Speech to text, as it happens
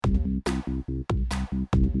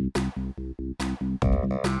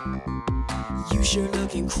sure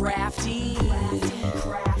looking crafty.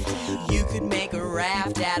 You could make a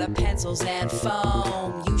raft out of pencils and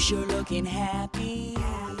foam. You sure looking happy.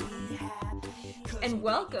 And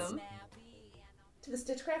welcome to the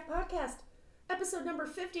Stitchcraft Podcast, episode number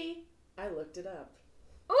 50. I looked it up.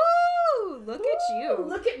 Ooh, look at you.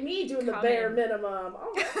 Look at me doing the bare minimum.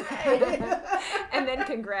 All right. And then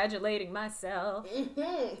congratulating myself.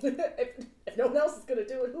 Mm-hmm. If no one else is going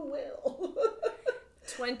to do it, who will?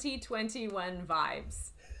 2021 vibes.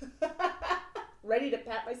 Ready to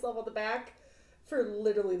pat myself on the back for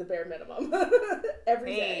literally the bare minimum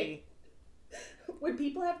every day. When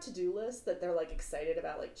people have to-do lists that they're like excited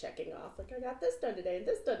about, like checking off, like I got this done today and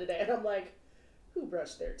this done today, and I'm like, who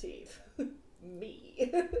brushed their teeth?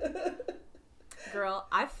 Me. Girl,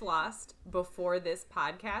 I flossed before this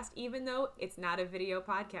podcast, even though it's not a video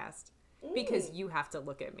podcast, because you have to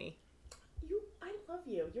look at me. I love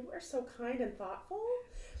you. You are so kind and thoughtful.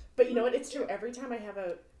 But you know what? It's true. Every time I have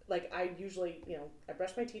I usually, I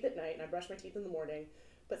brush my teeth at night and I brush my teeth in the morning.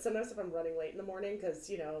 But sometimes if I'm running late in the morning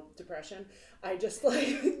because, depression, I just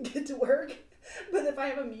get to work. But if I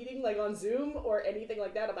have a meeting on Zoom or anything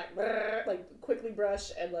like that, I'm like quickly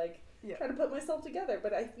brush and try to put myself together.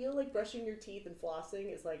 But I feel like brushing your teeth and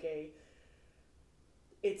flossing is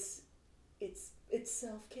it's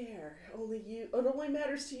self-care. It only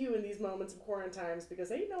matters to you in these moments of quarantines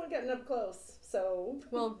because ain't no one getting up close. So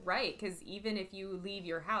well, right, because even if you leave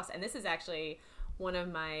your house, and this is actually one of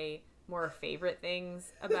my more favorite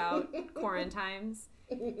things about quarantines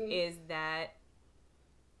is that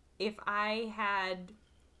if I had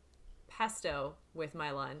pesto with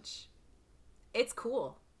my lunch, it's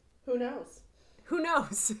cool. Who knows?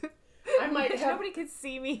 I might have, nobody could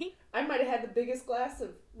see me. I might have had the biggest glass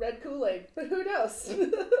of red Kool-Aid, but who knows?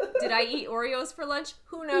 Did I eat Oreos for lunch?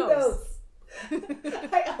 Who knows?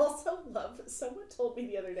 I also love, someone told me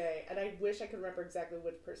the other day, and I wish I could remember exactly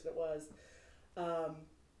which person it was,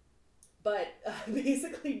 but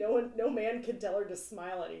basically no man can tell her to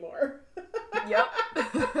smile anymore. Yep.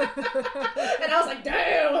 And I was like,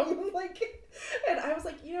 damn! And I was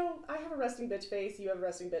like, I have a resting bitch face, you have a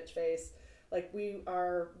resting bitch face. We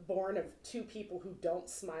are born of two people who don't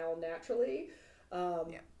smile naturally.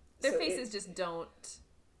 Their faces just don't,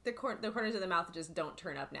 the corners of the mouth just don't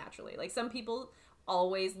turn up naturally. Some people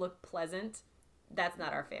always look pleasant. That's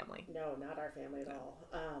not our family. No, not our family at all.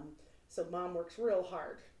 So mom works real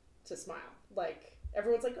hard to smile.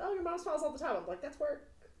 Everyone's like, oh, your mom smiles all the time. I'm like, that's work.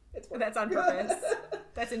 It's work. That's on purpose.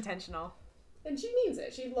 That's intentional. And she means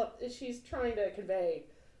it. She's trying to convey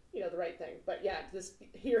the right thing. But yeah, just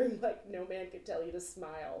hearing no man can tell you to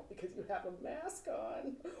smile because you have a mask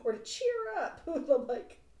on or to cheer up. I'm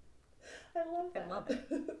like, I love that. I love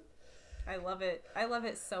it. I love it. I love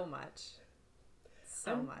it so much.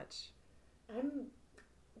 So much.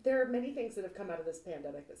 There are many things that have come out of this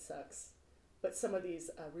pandemic that sucks. But some of these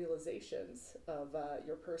realizations of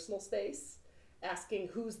your personal space, asking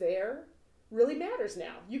who's there, really matters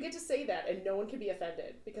now. You get to say that and no one can be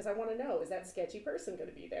offended because I want to know, is that sketchy person going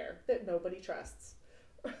to be there that nobody trusts?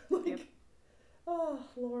 Yep. Oh,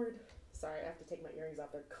 Lord. Sorry, I have to take my earrings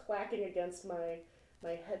off. They're clacking against my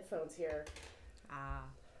headphones here.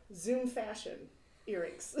 Zoom fashion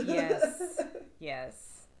earrings.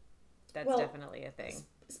 Yes. That's definitely a thing.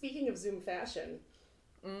 Speaking of Zoom fashion,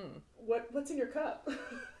 what's in your cup?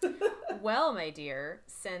 Well, my dear,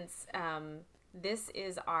 since this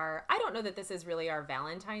is I don't know that this is really our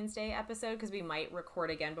Valentine's Day episode because we might record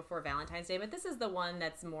again before Valentine's Day, but this is the one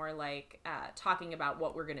that's more talking about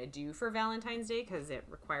what we're going to do for Valentine's Day because it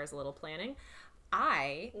requires a little planning.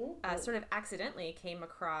 I sort of accidentally came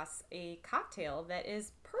across a cocktail that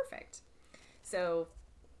is perfect. So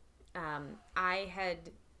I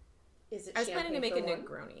was planning to make a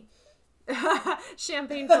Negroni.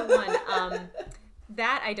 Champagne for one.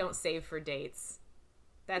 That I don't save for dates.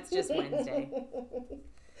 That's just Wednesday.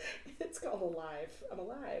 It's called Alive. I'm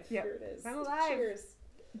alive. Yep. Here it is. I'm alive. Cheers.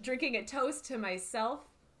 Drinking a toast to myself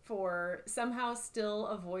for somehow still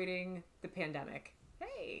avoiding the pandemic.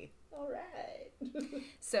 Hey. All right.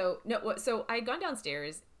 So I had gone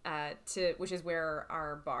downstairs which is where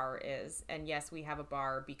our bar is, and yes, we have a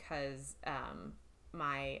bar because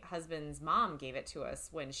my husband's mom gave it to us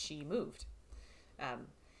when she moved.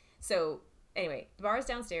 So anyway, the bar is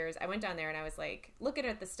downstairs. I went down there and I was looking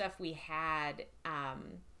at the stuff we had,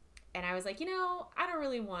 and I was like, I don't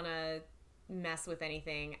really want to mess with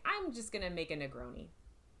anything. I'm just gonna make a Negroni.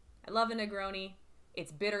 I love a Negroni.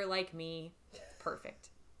 It's bitter like me. Perfect.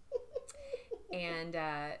 And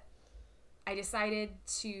I decided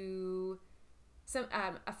to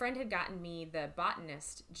a friend had gotten me the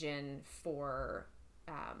Botanist gin for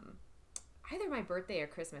I either my birthday or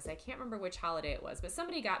Christmas. I can't remember which holiday it was, but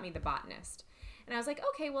somebody got me The Botanist. And I was like,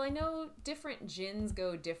 okay, well, I know different gins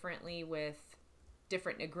go differently with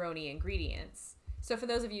different Negroni ingredients. So for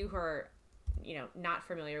those of you who are, not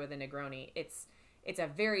familiar with a Negroni, it's a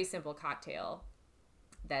very simple cocktail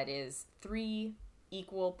that is 3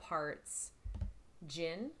 equal parts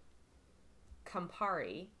gin,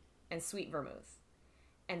 Campari, and sweet vermouth.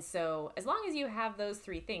 And so as long as you have those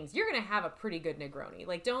 3 things, you're going to have a pretty good Negroni.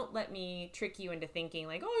 Like, don't let me trick you into thinking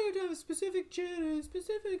like, oh, you have to have a specific gin and a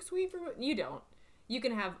specific sweet vermouth. You don't. You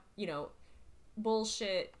can have,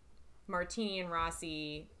 bullshit Martini and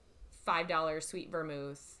Rossi, $5 sweet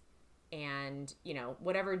vermouth, and,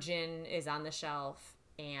 whatever gin is on the shelf.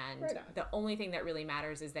 And the only thing that really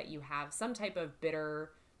matters is that you have some type of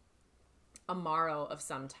bitter Amaro of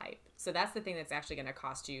some type. So that's the thing that's actually going to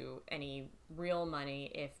cost you any real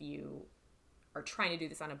money if you are trying to do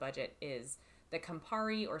this on a budget, is the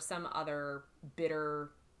Campari or some other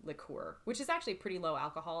bitter liqueur, which is actually pretty low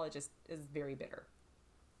alcohol. It just is very bitter.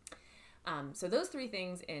 So those 3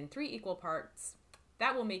 things in 3 equal parts,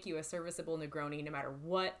 that will make you a serviceable Negroni no matter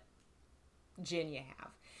what gin you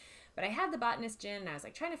have. But I had the Botanist gin, and I was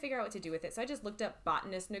like trying to figure out what to do with it. So I just looked up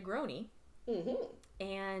Botanist Negroni. Mm-hmm.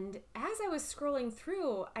 And as I was scrolling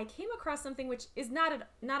through, I came across something which is not a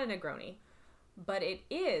Negroni, but it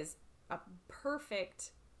is a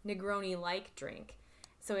perfect Negroni-like drink.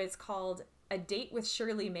 So it's called A Date with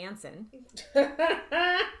Shirley Manson.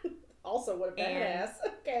 Also, what a badass.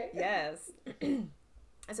 Okay. Yes.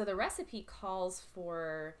 So the recipe calls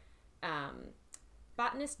for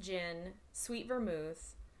Botanist gin, sweet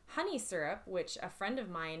vermouth, honey syrup, which a friend of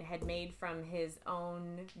mine had made from his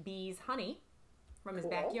own bees' honey from his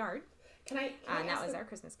backyard. Can I and that ask was our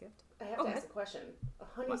Christmas gift. I have to ask a question. A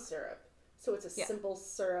honey syrup. So it's a simple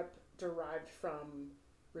syrup derived from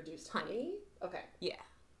reduced honey? Okay. Yeah.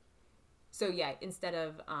 So yeah, instead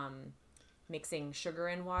of mixing sugar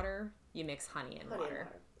and water, you mix honey and water.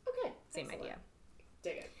 Okay. Same Excellent. idea.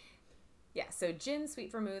 Dig it. Yeah, so gin,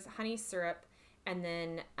 sweet vermouth, honey syrup, and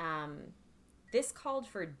then this called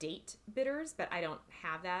for date bitters, but I don't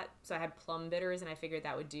have that. So I had plum bitters, and I figured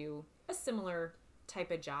that would do a similar type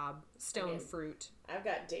of job. Stone fruit. I've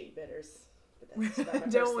got date bitters. But that's about my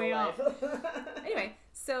Don't we life. Anyway,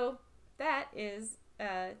 so that is,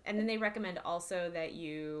 and then they recommend also that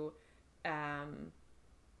you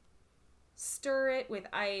stir it with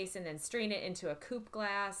ice and then strain it into a coupe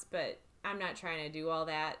glass, but I'm not trying to do all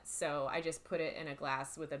that, so I just put it in a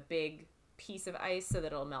glass with a big piece of ice so that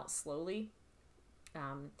it'll melt slowly.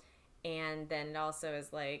 And then it also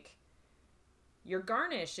is like, your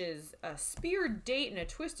garnish is a speared date and a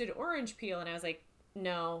twisted orange peel, and I was like,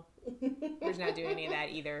 no, we're not doing any of that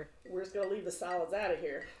either. We're just going to leave the solids out of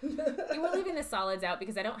here. We're leaving the solids out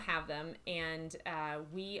because I don't have them, and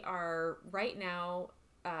we are right now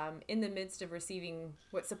in the midst of receiving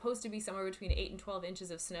what's supposed to be somewhere between 8 and 12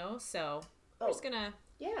 inches of snow, so we're just going to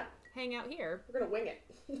hang out here. We're going to wing it.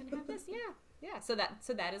 And have this, yeah. So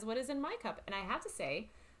that is what is in my cup, and I have to say,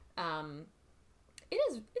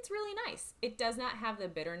 it's really nice. It does not have the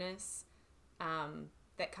bitterness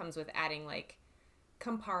that comes with adding like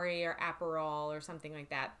Campari or Aperol or something like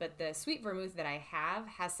that, but the sweet vermouth that I have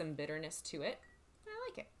has some bitterness to it. I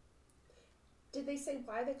like it. Did they say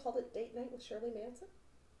why they called it Date Night with Shirley Manson?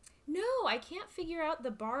 No, I can't figure out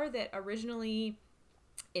the bar that originally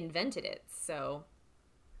invented it, so.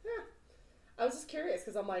 Huh. I was just curious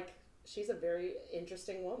because I'm like, she's a very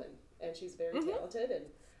interesting woman and she's very talented, and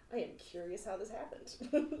I am curious how this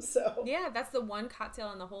happened. So. Yeah, that's the one cocktail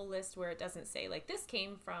on the whole list where it doesn't say, like, this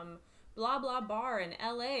came from blah, blah bar in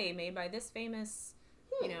LA made by this famous,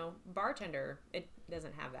 bartender. It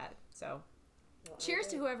doesn't have that, so. Well, cheers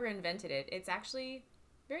to whoever invented it. It's actually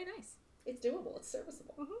very nice. It's doable. It's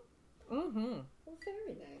serviceable. Well,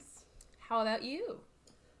 very nice. How about you?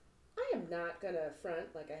 I am not going to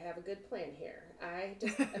front like I have a good plan here. I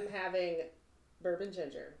just am having bourbon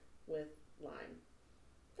ginger with lime.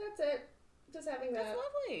 That's it. Just having that. That's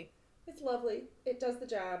lovely. It's lovely. It does the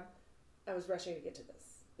job. I was rushing to get to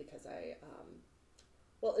this because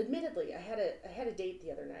well, admittedly, I had a date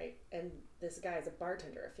the other night, and this guy is a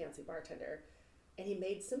bartender, a fancy bartender, and he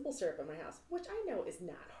made simple syrup in my house, which I know is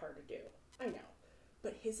not hard to do. I know.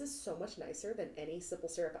 But his is so much nicer than any simple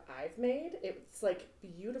syrup I've made. It's like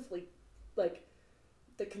beautifully, like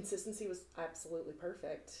the consistency was absolutely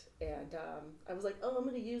perfect. And I was like, oh, I'm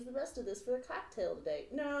going to use the rest of this for the cocktail today.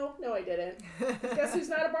 No, I didn't. Guess who's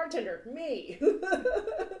not a bartender? Me.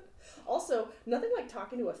 Also, nothing like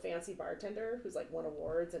talking to a fancy bartender who's like won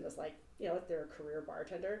awards and is like, they're a career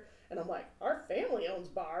bartender. And I'm like, our family owns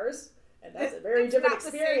bars. And that's a very different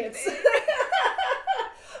experience.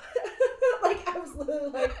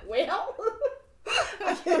 like, well,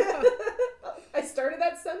 I started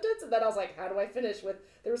that sentence and then I was like, how do I finish with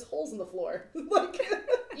there's holes in the floor? Like,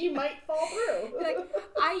 you might fall through. Like,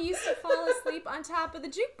 I used to fall asleep on top of the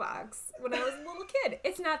jukebox when I was a little kid.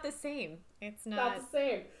 It's not the same. It's Not the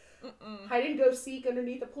same. Mm-mm. Hide and go seek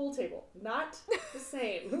underneath a pool table. Not the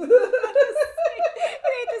same. It ain't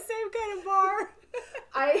the same kind of bar.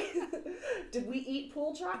 Did we eat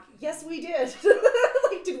pool chalk? Yes, we did.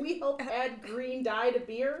 Like, did we help add green dye to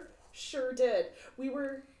beer? Sure did. We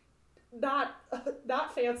were not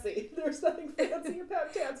fancy. There's nothing fancy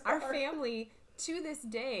about Dad's bar. Our family, to this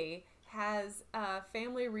day, has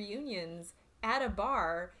family reunions at a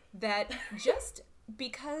bar that just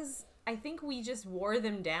because I think we just wore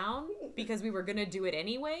them down because we were going to do it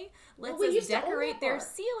anyway, lets us decorate their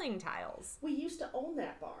ceiling tiles. We used to own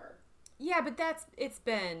that bar. Yeah, but it's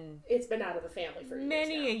been out of the family for years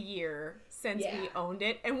many now. A year since we owned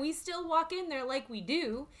it, and we still walk in there like we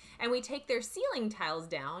do, and we take their ceiling tiles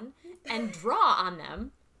down and draw on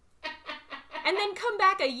them, and then come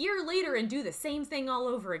back a year later and do the same thing all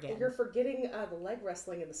over again. You're forgetting the leg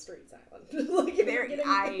wrestling in the streets, Alan.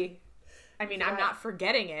 Like, I mean, I'm not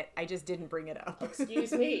forgetting it. I just didn't bring it up.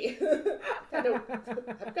 Excuse me.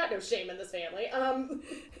 I've got no shame in this family. I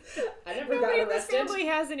never got Nobody arrested. in this family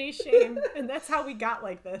has any shame, and that's how we got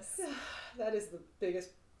like this. That is the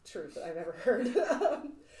biggest truth that I've ever heard.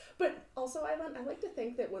 But also, I like to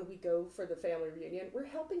think that when we go for the family reunion, we're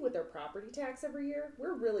helping with their property tax every year.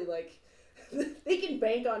 We're really like, they can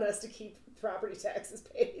bank on us to keep property taxes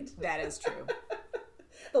paid. That is true.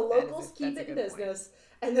 The locals keep it in business. Point.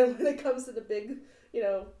 And then when it comes to the big,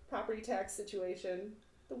 property tax situation,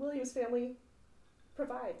 the Williams family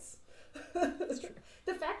provides. That's true.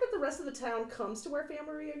 The fact that the rest of the town comes to our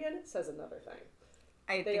family reunion says another thing.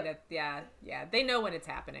 I think that, yeah, they know when it's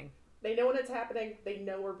happening. They know when it's happening. They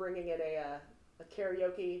know we're bringing in a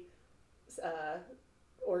karaoke,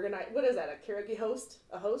 what is that, a karaoke host?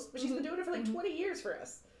 A host? But she's been doing it for like 20 years for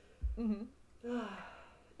us. Mm-hmm.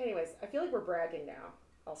 Anyways, I feel like we're bragging now.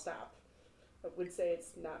 I'll stop. I would say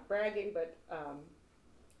it's not bragging, but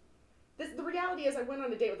the reality is I went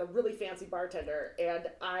on a date with a really fancy bartender, and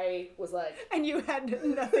I was like... And you had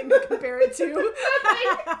nothing to compare it to? And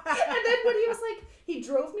then when he was like, he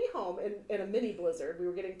drove me home in a mini blizzard. We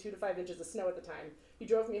were getting 2 to 5 inches of snow at the time. He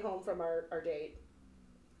drove me home from our date.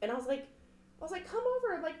 And I was like, come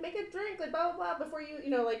over and, like, make a drink, like, blah, blah, blah, before you've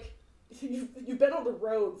been on the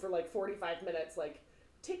road for, like, 45 minutes, like,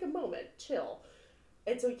 take a moment, chill.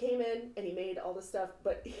 And so he came in and he made all this stuff,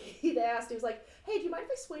 but he was like, hey, do you mind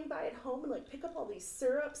if I swing by at home and like pick up all these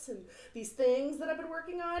syrups and these things that I've been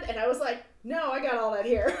working on? And I was like, no, I got all that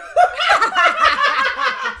here.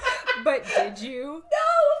 But did you? No,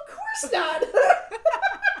 of course not.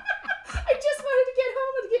 I just wanted to get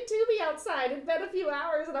home and get Tubi outside. It'd been a few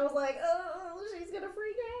hours and I was like, oh, she's going to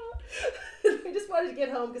freak out. I just wanted to get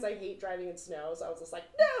home because I hate driving in snow. So I was just like,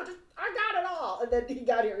 no, I got it all. And then he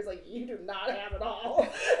got here. He's like, you do not have it all.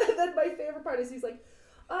 And then my favorite part is he's like,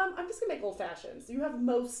 I'm just going to make old fashions. You have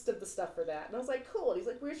most of the stuff for that. And I was like, cool. And he's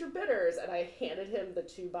like, where's your bitters? And I handed him the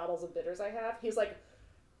 2 bottles of bitters I have. He was like,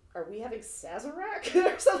 are we having Sazerac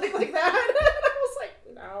or something like that? And I was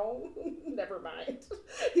like, no, never mind.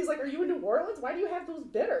 He's like, are you in New Orleans? Why do you have those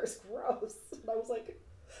bitters? Gross. And I was like,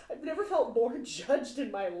 I've never felt more judged in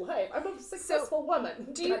my life. I'm a successful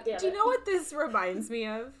woman. Do you know what this reminds me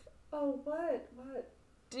of? Oh, what?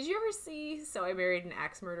 Did you ever see So I Married an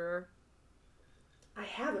Axe Murderer? I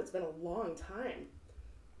have. It's been a long time.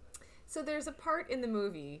 So there's a part in the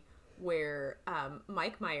movie where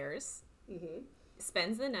Mike Myers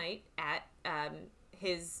spends the night at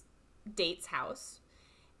his date's house,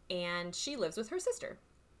 and she lives with her sister.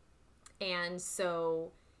 And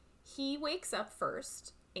so he wakes up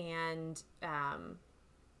first, and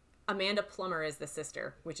Amanda Plummer is the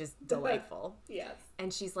sister, which is delightful. Yes.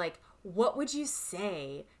 And she's like, what would you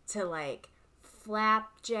say to, like,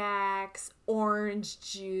 flapjacks, orange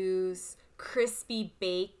juice, crispy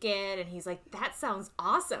bacon? And he's like, that sounds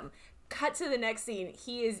awesome. Cut to the next scene.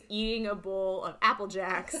 He is eating a bowl of Apple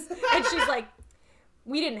Jacks. And she's like,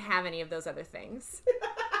 we didn't have any of those other things.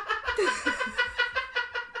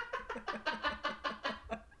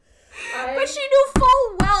 But she knew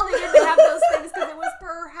full well they didn't have those things because it was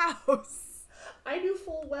her house. I knew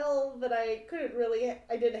full well that I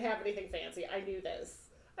didn't have anything fancy. I knew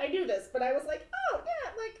this, but I was like, oh,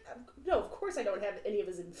 yeah, like, no, of course I don't have any of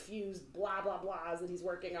his infused blah, blah, blahs that he's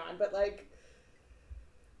working on, but, like,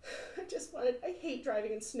 I hate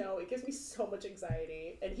driving in snow. It gives me so much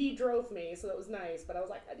anxiety, and he drove me, so that was nice, but I was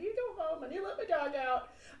like, I need to go home, I need to let my dog out,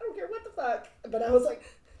 I don't care what the fuck, but I was like,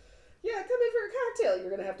 Yeah, come in for a cocktail. You're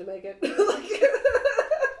going to have to make it.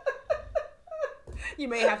 You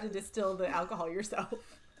may have to distill the alcohol yourself.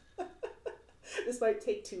 This might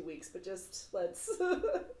take 2 weeks, but just let's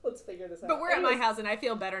figure this out. But we're at my house and I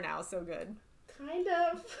feel better now, so good. Kind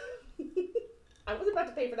of. I wasn't about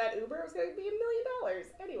to pay for that Uber. It was going to be $1 million.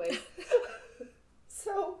 Anyways.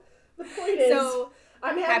 So the point is,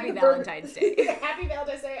 I'm having happy Valentine's Day. Happy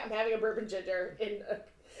Valentine's Day. I'm having a bourbon ginger in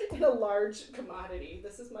a large commodity.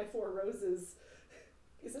 This is my Four Roses.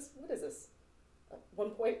 What is this?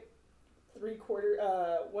 1.3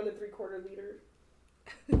 liter.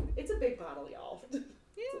 It's a big bottle, y'all.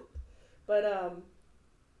 Yeah. But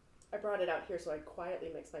I brought it out here so I quietly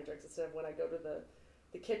mix my drinks instead of when I go to the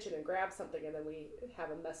kitchen and grab something and then we have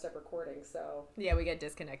a messed up recording. So yeah, we get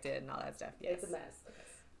disconnected and all that stuff. Yes. It's a mess.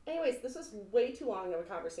 Anyways, this was way too long of a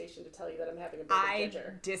conversation to tell you that I'm having a bourbon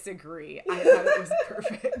ginger. I disagree. I thought it was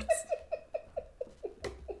perfect.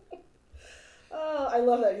 Oh, I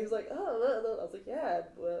love that. He was like, oh, I was like, yeah,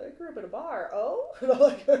 well, I grew up in a bar. Oh, and I'm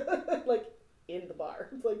like, like in the bar,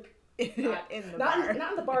 like not in the bar,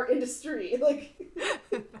 not in the bar industry, like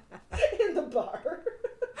in the bar.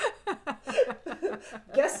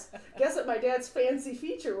 Guess what my dad's fancy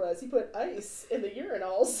feature was? He put ice in the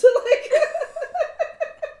urinals, like.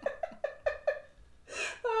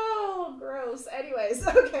 Oh, gross. Anyways,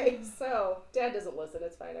 okay, so Dad doesn't listen.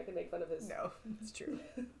 It's fine. I can make fun of his. No, it's true.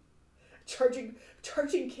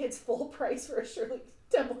 Charging kids full price for a Shirley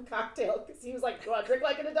Temple cocktail because he was like, "You want to drink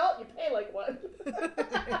like an adult? You pay like one."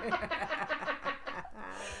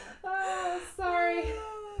 Oh, sorry.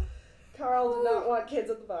 Carl did not want kids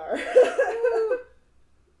at the bar.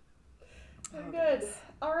 I'm good.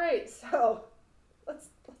 All right, so let's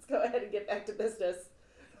go ahead and get back to business.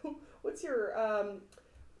 What's your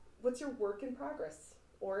work in progress?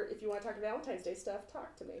 Or if you want to talk Valentine's Day stuff,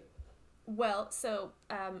 talk to me. Well, so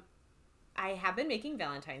I have been making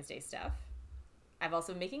Valentine's Day stuff. I've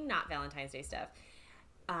also been making not Valentine's Day stuff.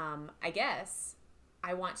 I guess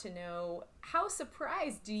I want to know, how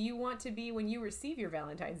surprised do you want to be when you receive your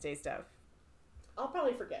Valentine's Day stuff? I'll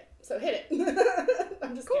probably forget. So hit it.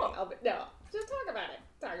 I'm just cool. kidding. No, just talk about it.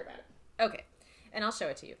 Talk about it. Okay. And I'll show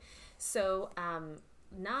it to you. So,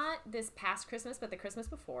 not this past Christmas, but the Christmas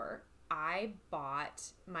before, I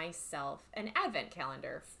bought myself an advent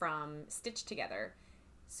calendar from Stitch Together,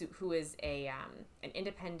 who is an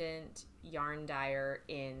independent yarn dyer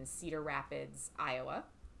in Cedar Rapids, Iowa.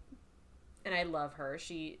 And I love her.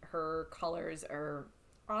 Her colors are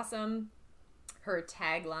awesome. Her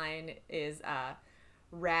tagline is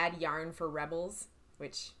 "Rad Yarn for Rebels,"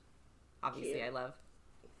 which obviously cute. I love.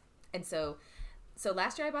 And so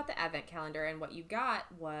last year I bought the advent calendar, and what you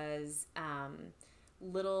got was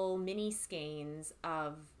little mini skeins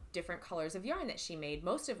of different colors of yarn that she made,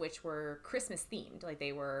 most of which were Christmas themed. Like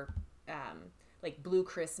they were like Blue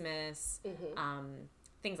Christmas,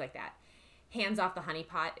 things like that. Hands Off the Honey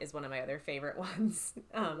Pot is one of my other favorite ones.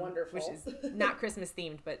 Wonderful. Which is not Christmas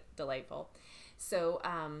themed, but delightful. So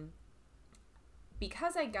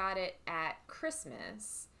because I got it at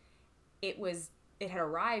Christmas, it had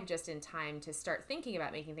arrived just in time to start thinking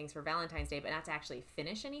about making things for Valentine's Day, but not to actually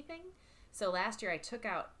finish anything. So last year I took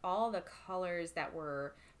out all the colors that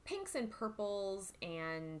were pinks and purples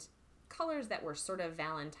and colors that were sort of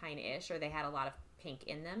Valentine-ish, or they had a lot of pink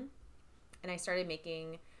in them. And I started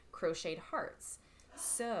making crocheted hearts.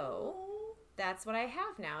 So that's what I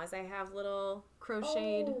have now, is I have little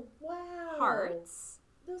crocheted hearts.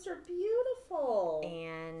 Those are beautiful.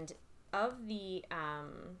 And of the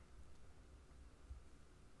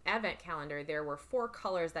advent calendar, there were 4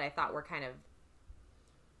 colors that I thought were kind of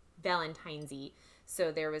Valentine's-y.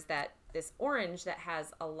 So there was this orange that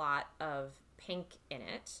has a lot of pink in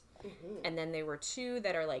it. Mm-hmm. And then there were 2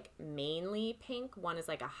 that are like mainly pink. One is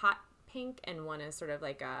like a hot pink and one is sort of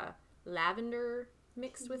like a lavender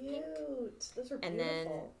mixed with pink. Those are beautiful. And then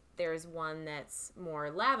there's one that's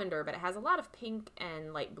more lavender, but it has a lot of pink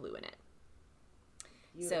and light blue in it.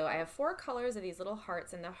 Beautiful. So I have 4 colors of these little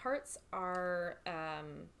hearts, and the hearts are,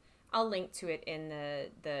 I'll link to it in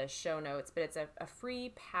the show notes, but it's a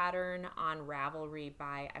free pattern on Ravelry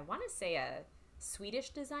by, I want to say, a Swedish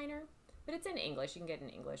designer, but it's in English. You can get it in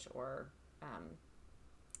English or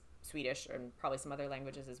Swedish and probably some other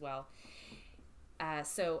languages as well.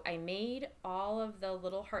 So I made all of the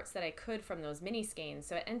little hearts that I could from those mini skeins.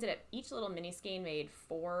 So it ended up, each little mini skein made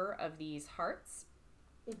 4 of these hearts.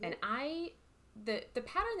 Mm-hmm. And the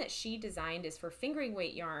pattern that she designed is for fingering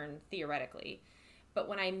weight yarn, theoretically. But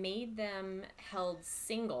when I made them held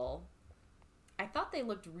single, I thought they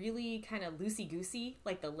looked really kind of loosey-goosey.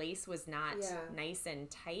 Like the lace was not nice and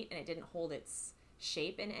tight, and it didn't hold its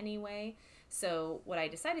shape in any way. So what I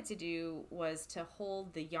decided to do was to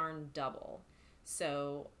hold the yarn double.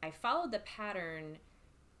 So I followed the pattern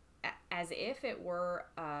as if it were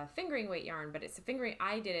a fingering weight yarn, but it's a fingering,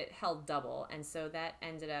 I did it held double. And so that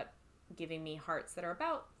ended up giving me hearts that are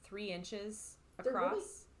about 3 inches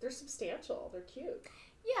across. They're substantial. They're cute.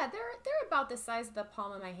 Yeah, they're about the size of the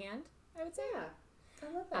palm of my hand, I would say. Yeah,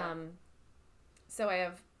 I love that. So I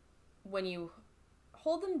have, when you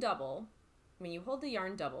hold them double, when you hold the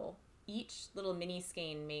yarn double, each little mini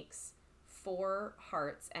skein makes 4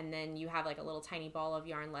 hearts, and then you have like a little tiny ball of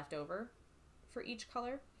yarn left over for each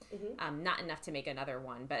color. Mm-hmm. Not enough to make another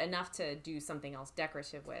one, but enough to do something else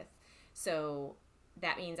decorative with. So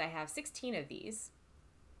that means I have 16 of these.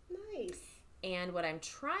 Nice. And what I'm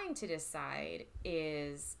trying to decide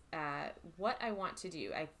is what I want to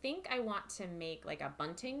do. I think I want to make like a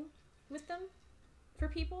bunting with them for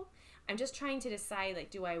people. I'm just trying to decide, like,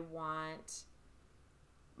 do I want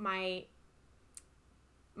my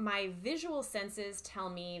visual senses tell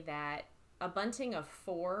me that a bunting of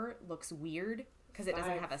 4 looks weird because it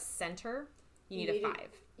doesn't 5. have a center. You need a 5.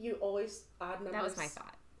 You always odd numbers. That was my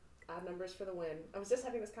thought. Odd numbers for the win. I was just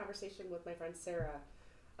having this conversation with my friend Sarah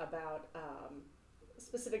about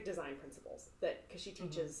specific design principles that, because she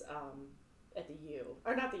teaches at the U,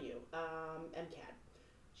 or not the U, MCAD.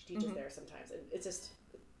 She teaches there sometimes, and it's just,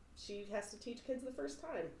 she has to teach kids the first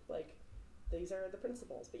time. Like, these are the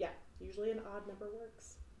principles. But yeah, usually an odd number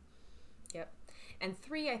works. Yep. And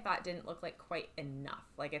 3 I thought didn't look like quite enough.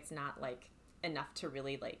 Like, it's not like enough to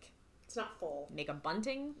really like, it's not full. Make a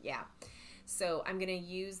bunting. Yeah. So I'm going to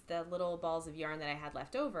use the little balls of yarn that I had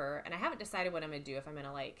left over, and I haven't decided what I'm going to do, if I'm going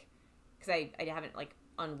to like, because I haven't like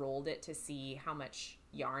unrolled it to see how much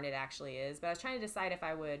yarn it actually is, but I was trying to decide if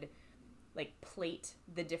I would like plait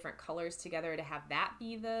the different colors together to have that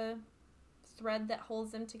be the thread that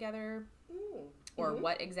holds them together, or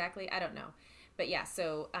what exactly, I don't know. But yeah,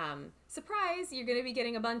 so surprise, you're going to be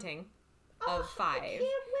getting a bunting of 5. I can't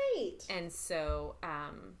wait. And so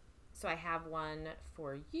so I have one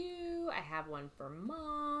for you, I have one for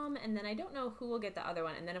Mom, and then I don't know who will get the other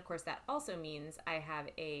one. And then of course that also means I have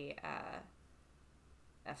a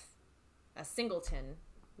singleton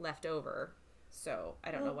left over. So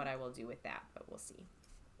I don't know what I will do with that, but we'll see.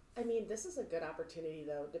 I mean, this is a good opportunity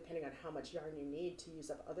though, depending on how much yarn you need, to use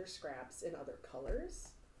up other scraps in other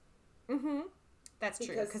colors. That's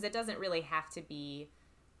true, because it doesn't really have to be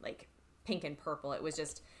like pink and purple. It was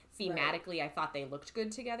just thematically, I thought they looked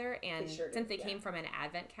good together, and since they came from an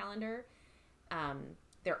advent calendar,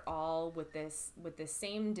 they're all with the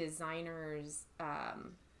same designer's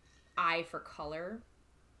eye for color.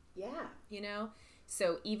 Yeah. You know?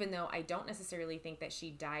 So even though I don't necessarily think that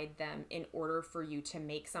she dyed them in order for you to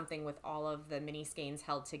make something with all of the mini skeins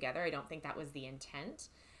held together, I don't think that was the intent.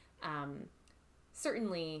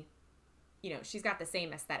 Certainly, you know, she's got the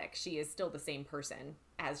same aesthetic. She is still the same person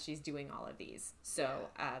as she's doing all of these. So,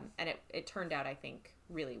 and it turned out, I think,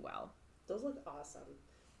 really well. Those look awesome.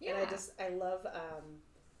 Yeah. And I love,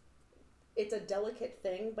 it's a delicate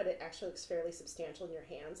thing, but it actually looks fairly substantial in your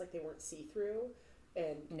hands. Like, they weren't see-through.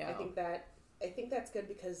 And no. I think that's good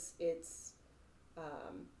because it's,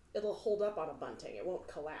 it'll hold up on a bunting. It won't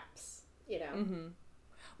collapse, you know?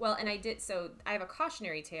 Well, and I have a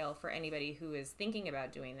cautionary tale for anybody who is thinking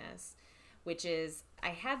about doing this, which is I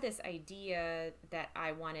had this idea that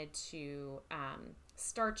I wanted to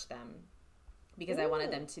starch them because I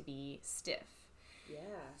wanted them to be stiff. Yeah.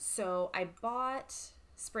 So I bought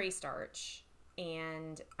spray starch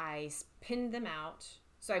and I pinned them out.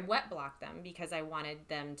 So I wet blocked them because I wanted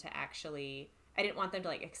them to actually, I didn't want them to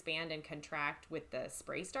like expand and contract with the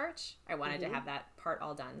spray starch. I wanted to have that part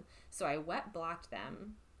all done. So I wet blocked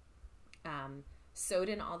them, sewed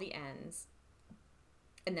in all the ends,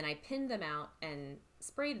 and then I pinned them out and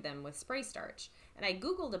sprayed them with spray starch. And I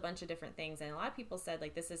Googled a bunch of different things, and a lot of people said,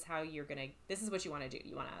 like, this is what you want to do.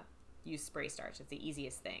 You want to use spray starch. It's the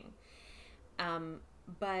easiest thing.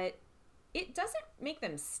 But it doesn't make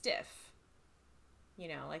them stiff. You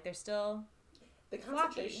know, like they're still the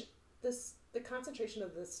concentration. The concentration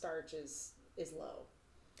of the starch is low.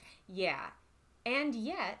 Yeah, and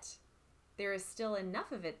yet there is still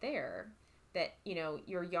enough of it there that, you know,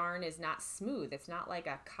 your yarn is not smooth. It's not like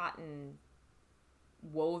a cotton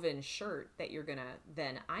woven shirt that you're gonna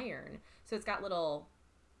then iron. So it's got little,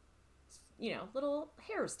 you know, little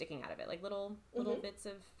hairs sticking out of it, like little bits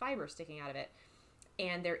of fiber sticking out of it.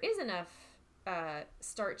 And there is enough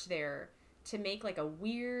starch there to make like a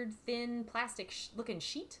weird thin plastic looking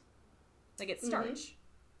sheet. Like it's starch.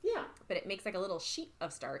 Yeah. But it makes like a little sheet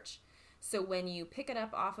of starch. So when you pick it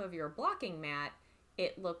up off of your blocking mat,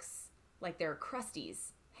 it looks like there are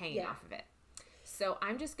crusties hanging off of it. So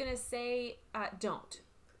I'm just going to say don't.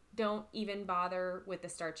 Don't even bother with the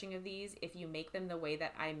starching of these. If you make them the way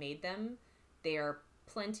that I made them, they are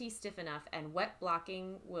plenty stiff enough, and wet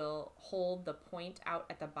blocking will hold the point out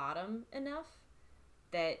at the bottom enough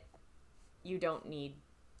that you don't need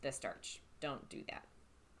the starch. Don't do that.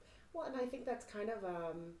 Well, and I think that's kind of,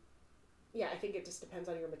 I think it just depends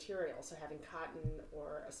on your material. So having cotton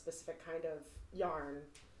or a specific kind of yarn,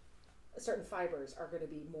 certain fibers are going to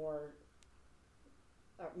be more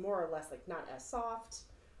or less like not as soft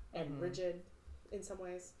and rigid in some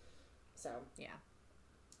ways. So,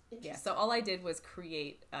 Yeah, so all I did was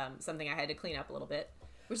create something I had to clean up a little bit,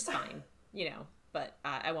 which is fine, but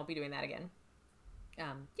I won't be doing that again.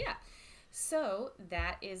 So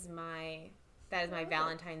that is my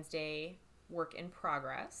Valentine's Day work in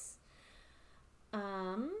progress.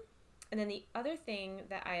 And then the other thing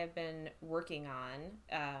that I have been working on,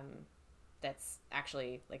 that's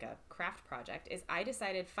actually like a craft project, is I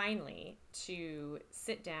decided finally to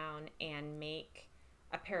sit down and make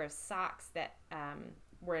a pair of socks that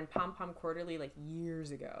were in Pom Pom Quarterly like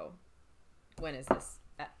years ago. When is this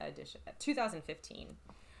edition? 2015.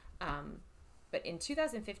 But in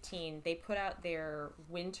 2015, they put out their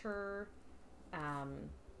winter,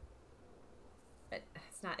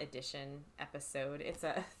 it's not edition episode. It's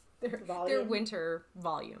their winter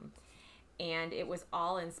volume. And it was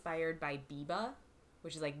all inspired by Biba,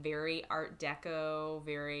 which is like very Art Deco,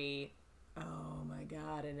 very, oh my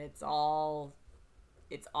God. And it's all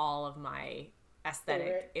of my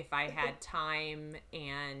aesthetic. If I had time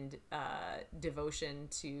and devotion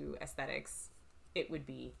to aesthetics, it would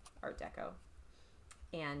be Art Deco.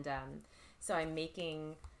 And so I'm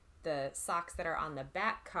making the socks that are on the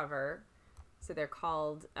back cover. So they're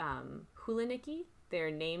called Hula Nikki. They're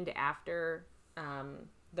named after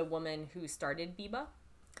the woman who started Biba.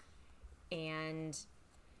 And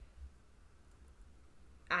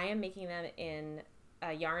I am making them in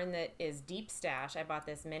a yarn that is Deep Stash. I bought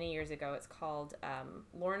this many years ago. It's called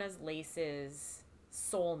Lorna's Laces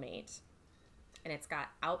Soulmate. And it's got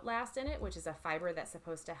Outlast in it, which is a fiber that's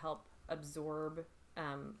supposed to help absorb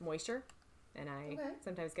moisture. And I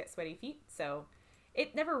sometimes get sweaty feet. So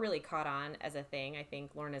it never really caught on as a thing. I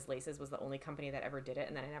think Lorna's Laces was the only company that ever did it.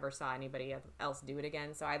 And then I never saw anybody else do it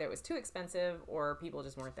again. So either it was too expensive or people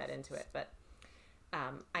just weren't that into it. But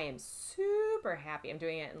I am super happy. I'm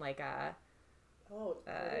doing it in like a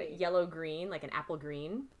yellow green, like an apple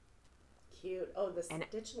green. Cute. Oh, the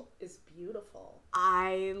stitch is beautiful.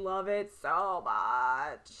 I love it so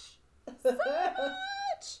much. So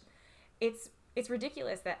much. It's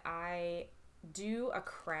ridiculous that I do a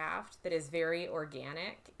craft that is very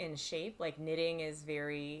organic in shape. Like knitting is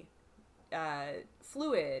very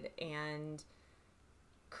fluid and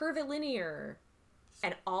curvilinear.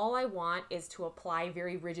 And all I want is to apply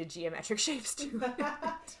very rigid geometric shapes to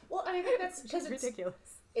it. Well, I think that's because it's ridiculous.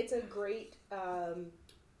 It's a great, how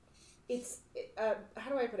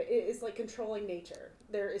do I put it? It's like controlling nature.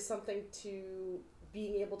 There is something to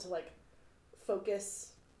being able to like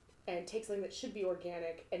focus and take something that should be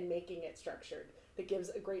organic and making it structured. That gives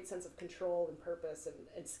a great sense of control and purpose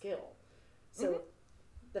and skill. So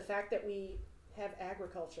the fact that we have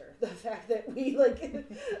agriculture, the fact that we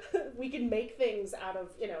we can make things out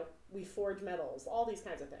of, we forge metals, all these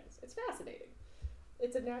kinds of things. It's fascinating.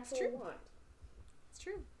 It's a natural want. It's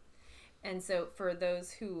true. And so for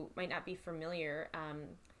those who might not be familiar,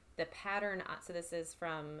 the pattern, so this is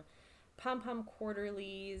from Pom Pom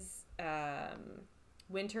Quarterly's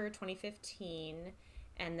Winter 2015,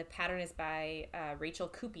 and the pattern is by Rachel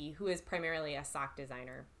Coopy, who is primarily a sock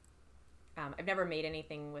designer. I've never made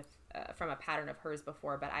anything from a pattern of hers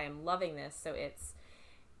before, but I am loving this. So it's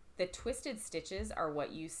the twisted stitches are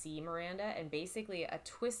what you see, Miranda, and basically a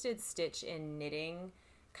twisted stitch in knitting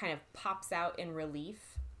kind of pops out in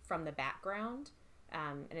relief from the background.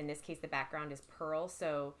 And in this case, the background is purl.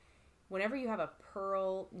 So whenever you have a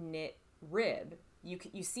purl knit rib,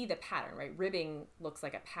 you see the pattern, right? Ribbing looks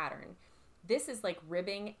like a pattern. This is like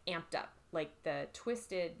ribbing amped up. Like the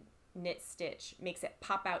twisted knit stitch makes it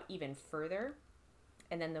pop out even further.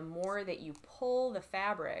 And then the more that you pull the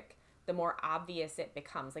fabric, the more obvious it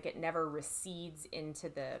becomes. Like it never recedes into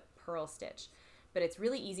the purl stitch. But it's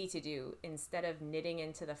really easy to do. Instead of knitting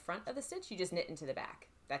into the front of the stitch, you just knit into the back.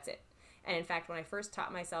 That's it. And in fact, when I first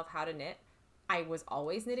taught myself how to knit, I was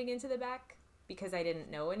always knitting into the back because I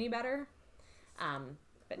didn't know any better.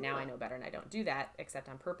 But now I know better and I don't do that except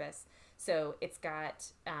on purpose. So it's got,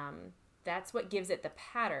 that's what gives it the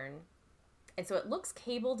pattern. And so it looks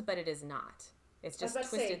cabled, but it is not. It's just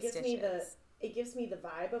twisted stitches. It gives me the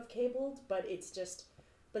vibe of cabled, but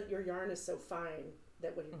your yarn is so fine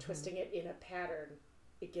that when you're twisting it in a pattern,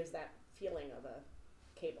 it gives that feeling of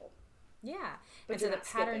a cable. Yeah. But And so you're the not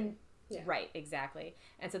pattern, skipping. Yeah. right, exactly.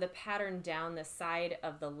 And so the pattern down the side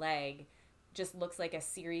of the leg just looks like a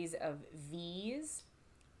series of V's,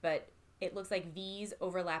 but it looks like V's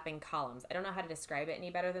overlapping columns. I don't know how to describe it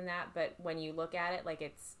any better than that, but when you look at it, like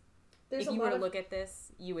it's, There's if a you were lot to of look at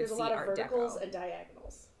this, you would there's a see lot of Art verticals Deco. and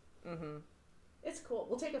diagonals. Mm-hmm. It's cool.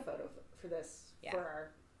 We'll take a photo for this Yeah.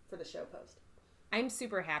 for the show post. I'm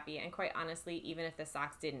super happy, and quite honestly, even if the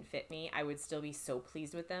socks didn't fit me, I would still be so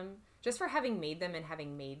pleased with them, just for having made them and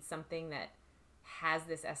having made something that has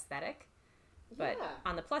this aesthetic. But Yeah.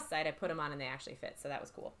 on the plus side, I put them on and they actually fit, so that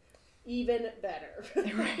was cool. Even better.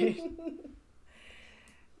 Right.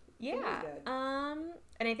 Yeah. Very good.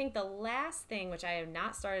 And I think the last thing, which I have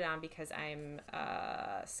not started on because I'm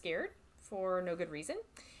scared for no good reason,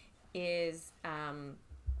 is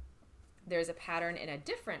there's a pattern in a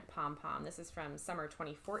different pom-pom. This is from summer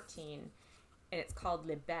 2014, and it's called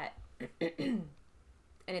Libette. And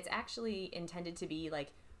it's actually intended to be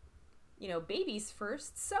like, you know, baby's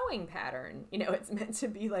first sewing pattern. You know, it's meant to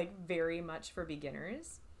be like very much for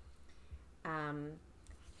beginners.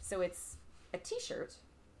 So it's a t-shirt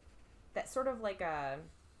that's sort of like a,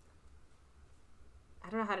 I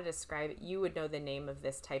don't know how to describe it. You would know the name of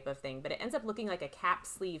this type of thing, but it ends up looking like a cap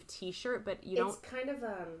sleeve t-shirt, but you don't. It's kind of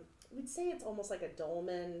we'd say it's almost like a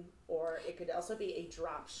dolman, or it could also be a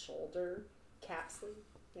drop shoulder cap sleeve.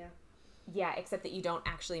 Yeah. Yeah, except that you don't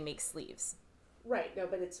actually make sleeves. Right. No,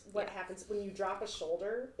 but it's what Yeah. happens when you drop a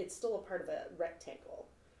shoulder. It's still a part of a rectangle.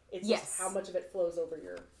 It's Yes. just how much of it flows over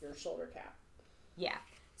your shoulder cap. Yeah.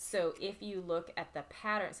 So if you look at the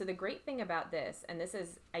pattern, so the great thing about this, and this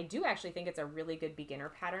is, I do actually think it's a really good beginner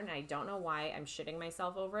pattern. And I don't know why I'm shitting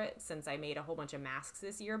myself over it since I made a whole bunch of masks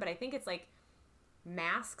this year, but I think it's like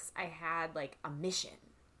masks, I had like a mission,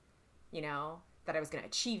 you know, that I was going to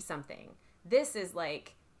achieve something. This is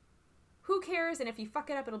like, who cares? And if you fuck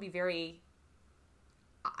it up, it'll be very,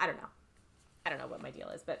 I don't know. I don't know what my deal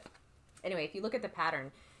is, but anyway, if you look at the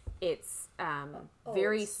pattern, it's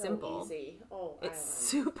very it's so simple. Easy. Oh, It's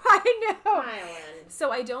Island. super, I know. Island.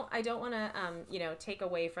 So I don't want to you know, take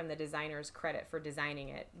away from the designer's credit for designing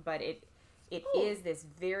it, but it Cool. is this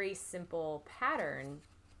very simple pattern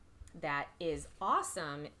that is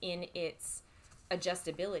awesome in its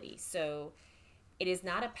adjustability. So it is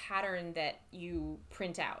not a pattern that you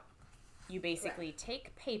print out. You basically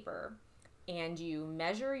take paper and you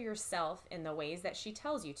measure yourself in the ways that she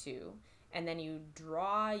tells you to, and then you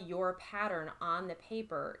draw your pattern on the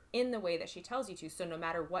paper in the way that she tells you to. So no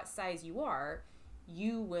matter what size you are,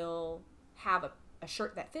 you will have a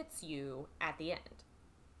shirt that fits you at the end.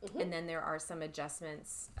 Mm-hmm. And then there are some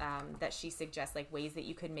adjustments that she suggests, like ways that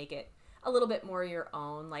you could make it a little bit more your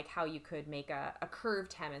own, like how you could make a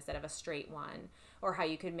curved hem instead of a straight one, or how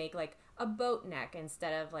you could make like a boat neck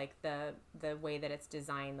instead of like the way that it's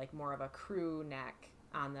designed, like more of a crew neck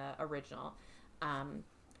on the original.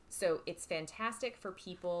 So it's fantastic for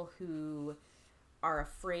people who are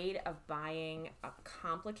afraid of buying a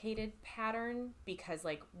complicated pattern, because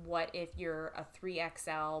like what if you're a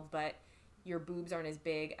 3XL but your boobs aren't as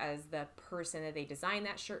big as the person that they designed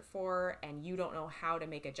that shirt for, and you don't know how to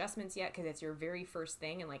make adjustments yet because it's your very first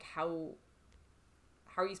thing, and like how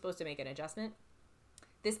are you supposed to make an adjustment?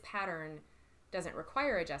 This pattern doesn't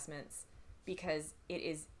require adjustments because it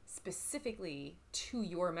is specifically to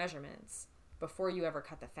your measurements before you ever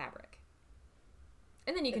cut the fabric.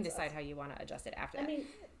 And then you can That's decide awesome. how you want to adjust it after that. I mean,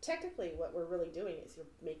 technically, what we're really doing is you're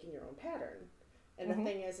making your own pattern. And Mhm. the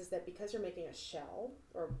thing is that because you're making a shell,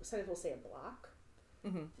 or sometimes we'll say a block,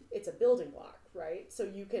 Mhm. it's a building block, right? So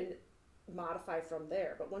you can modify from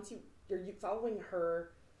there. But once you're following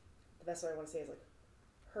her, the best way I want to say is like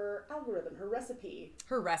her algorithm, her recipe.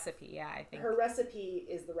 Her recipe, yeah, I think. Her recipe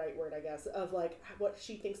is the right word, I guess, of like what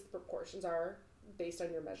she thinks the proportions are based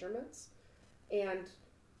on your measurements. And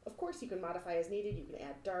of course, you can modify as needed. You can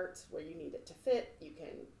add darts where you need it to fit. You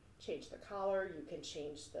can change the collar. You can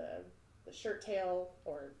change the shirt tail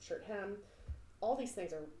or shirt hem. All these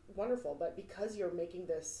things are wonderful, but because you're making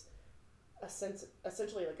this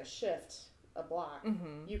essentially like a shift, a block,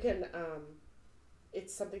 Mhm. you can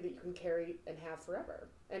it's something that you can carry and have forever,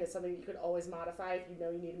 and it's something you can always modify if you know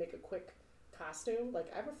you need to make a quick costume. Like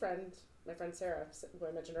I have a friend, my friend Sarah, who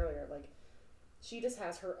I mentioned earlier, like she just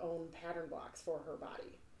has her own pattern blocks for her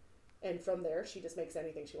body, and from there she just makes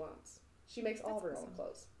anything she wants. She makes all of her own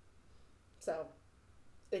clothes. So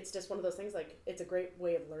it's just one of those things, like it's a great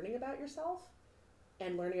way of learning about yourself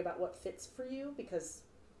and learning about what fits for you, because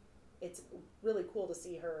it's really cool to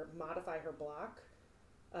see her modify her block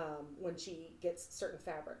when she gets certain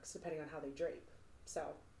fabrics depending on how they drape.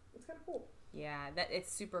 So it's kind of cool. Yeah, that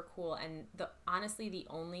it's super cool. And honestly, the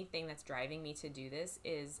only thing that's driving me to do this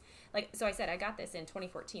is like, so I said I got this in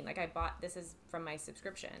 2014. Like I bought this is from my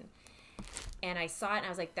subscription, and I saw it and I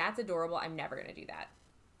was like, that's adorable. I'm never gonna do that.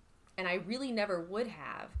 And I really never would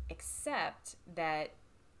have, except that,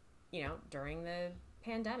 during the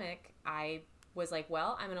pandemic, I was like,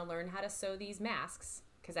 well, I'm gonna learn how to sew these masks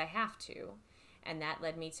because I have to. And that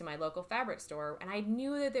led me to my local fabric store. And I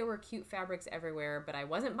knew that there were cute fabrics everywhere, but I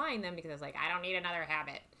wasn't buying them because I was like, I don't need another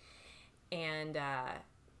habit. And,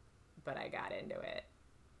 but I got into it.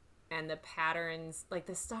 And the patterns, like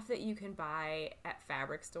the stuff that you can buy at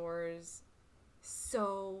fabric stores,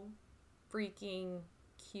 so freaking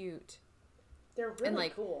cute. They're really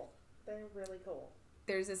cool. They're really cool.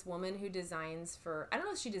 There's this woman who designs for, I don't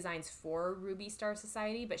know if she designs for Ruby Star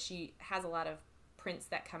Society, but she has a lot of prints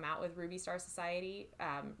that come out with Ruby Star Society,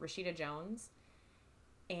 Rashida Jones,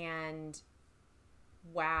 and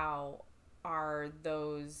wow, are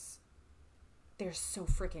those, they're so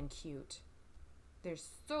freaking cute. They're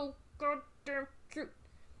so goddamn cute.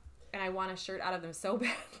 And I want a shirt out of them so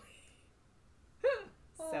badly.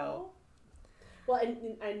 So. Well,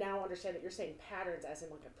 and I now understand that you're saying patterns as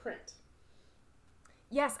in like a print.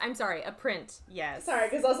 Yes, I'm sorry, a print, yes. Sorry,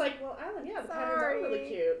 because I was like, well, Alan, yeah, the patterns are really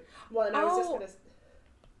cute. Well, and I was just going to...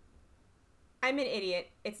 I'm an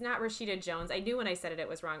idiot. It's not Rashida Jones. I knew when I said it, it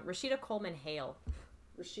was wrong. Rashida Coleman Hale.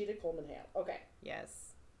 Rashida Coleman Hale. Okay.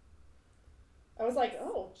 Yes. I was like,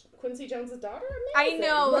 oh, Quincy Jones's daughter? Amazing. I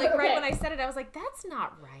know. Like, okay. Right when I said it, I was like, that's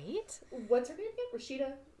not right. What's her name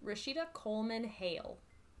again? Rashida Coleman Hale.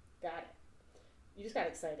 Got it. You just got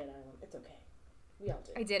excited, Alan. It's okay. We all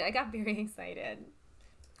do. I did. I got very excited.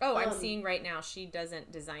 Oh, I'm seeing right now she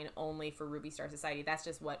doesn't design only for Ruby Star Society. That's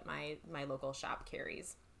just what my local shop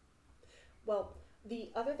carries. Well, the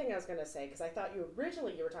other thing I was going to say, because I thought you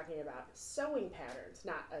were talking about sewing patterns,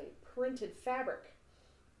 not a printed fabric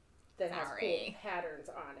that has cool patterns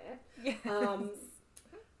on it. Yes.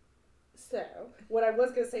 So, what I was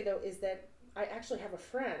going to say, though, is that I actually have a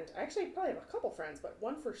friend. I actually probably have a couple friends, but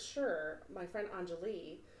one for sure, my friend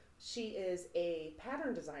Anjali, she is a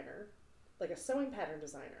pattern designer, like a sewing pattern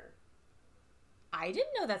designer. I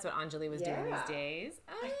didn't know that's what Anjali was doing these days.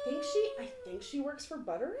 I think she works for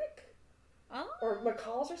Butterick. Oh. Or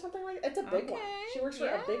McCall's or something like that. It's a big one. She works for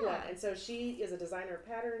a big one. And so she is a designer of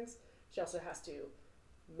patterns. She also has to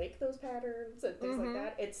make those patterns and things like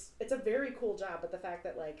that. It's a very cool job, but the fact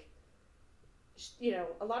that, like,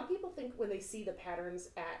 a lot of people think when they see the patterns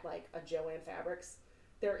at, like, a Joann Fabrics,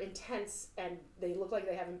 they're intense and they look like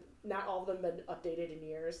they haven't, not all of them been updated in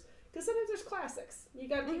years. Because sometimes there's classics. You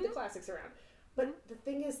got to keep the classics around. But the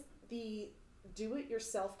thing is, the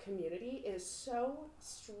do-it-yourself community is so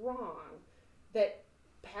strong that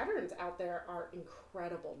patterns out there are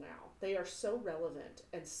incredible now. They are so relevant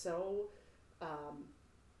and so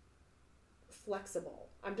flexible.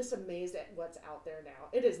 I'm just amazed at what's out there now.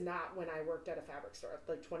 It is not when I worked at a fabric store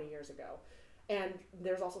like 20 years ago. And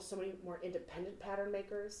there's also so many more independent pattern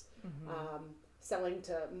makers selling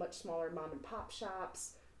to much smaller mom and pop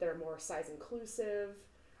shops that are more size inclusive.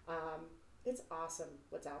 It's awesome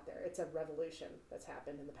what's out there. It's a revolution that's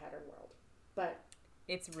happened in the pattern world. But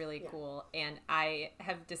it's really cool. And I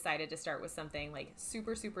have decided to start with something like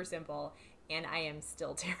super, super simple. And I am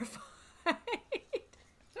still terrified.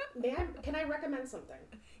 Can I recommend something?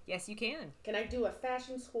 Yes, you can. Can I do a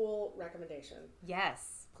fashion school recommendation?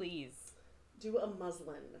 Yes, please. Do a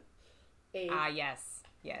muslin. Yes.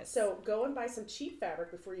 So go and buy some cheap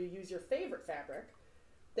fabric before you use your favorite fabric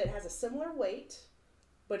that has a similar weight,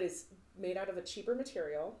 but is made out of a cheaper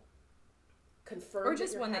material. Confirm or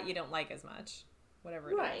just one that you don't like as much.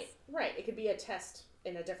 Whatever it is. Right. It could be a test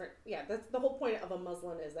in a different... Yeah, that's the whole point of a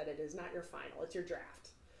muslin, is that it is not your final. It's your draft.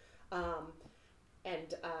 I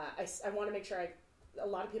want to make sure a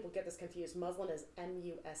lot of people get this confused. Muslin is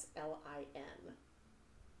M-U-S-L-I-N.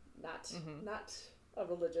 Not a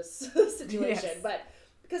religious situation, but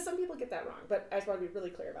because some people get that wrong. But I just want to be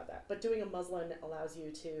really clear about that. But doing a muslin allows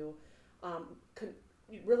you to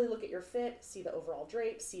really look at your fit, see the overall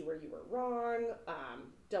drape, see where you were wrong,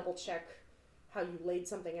 double check how you laid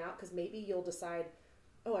something out, because maybe you'll decide,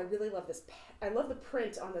 oh, I really love this. I love the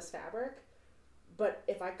print on this fabric, but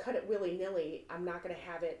if I cut it willy-nilly, I'm not going to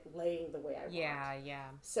have it laying the way I want. Yeah.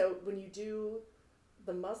 So when you do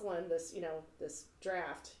the muslin, this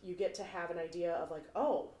draft, you get to have an idea of like,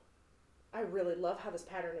 oh, I really love how this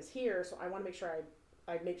pattern is here, so I want to make sure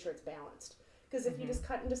I make sure it's balanced. Because if you just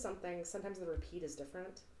cut into something, sometimes the repeat is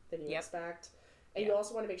different than you expect. And you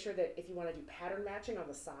also want to make sure that if you want to do pattern matching on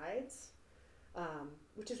the sides,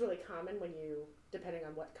 which is really common when you, depending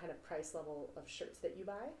on what kind of price level of shirts that you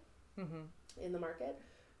buy in the market,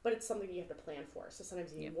 but it's something you have to plan for. So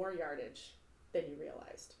sometimes you need more yardage than you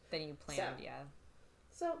realized. Than you planned,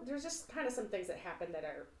 So there's just kind of some things that happen that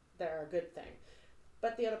are a good thing.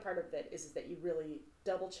 But the other part of it is that you really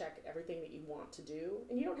double check everything that you want to do,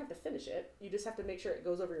 and you don't have to finish it. You just have to make sure it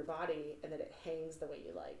goes over your body and that it hangs the way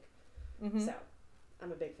you like. Mm-hmm. So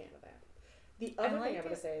I'm a big fan of that. The other thing I'm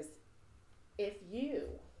going to say is, if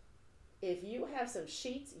you have some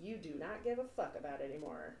sheets you do not give a fuck about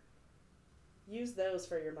anymore, use those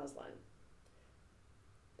for your muslin.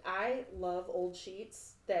 I love old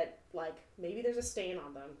sheets that, like, maybe there's a stain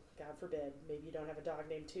on them. God forbid. Maybe you don't have a dog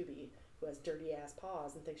named Tubi who has dirty ass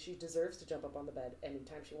paws and thinks she deserves to jump up on the bed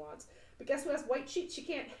anytime she wants. But guess who has white sheets she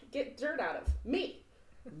can't get dirt out of? Me.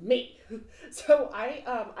 So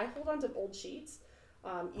I hold on to old sheets,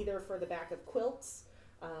 either for the back of quilts,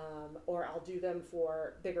 or I'll do them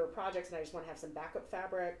for bigger projects and I just want to have some backup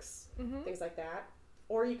fabrics, things like that.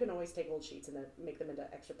 Or you can always take old sheets and then make them into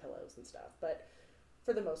extra pillows and stuff. But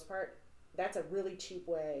for the most part, that's a really cheap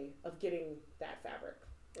way of getting that fabric.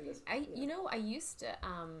 I used to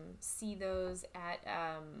see those at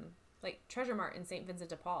like Treasure Mart in St. Vincent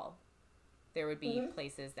de Paul. There would be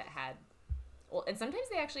places that had, well, and sometimes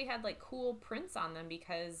they actually had like cool prints on them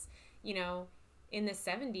because, you know, in the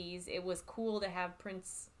 70s it was cool to have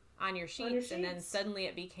prints on your sheets, and then suddenly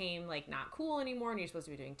it became like not cool anymore, and you're supposed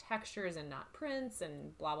to be doing textures and not prints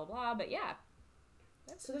and blah blah blah. But yeah,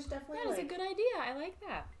 so there's definitely that is a good idea. I like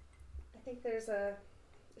that. I think there's a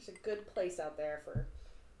good place out there for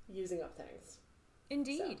using up things.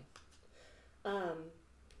 Indeed. So,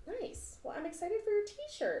 nice. Well, I'm excited for your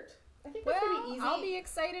t-shirt. I think that's pretty easy. I'll be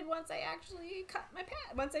excited once I actually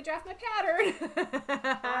once I draft my pattern.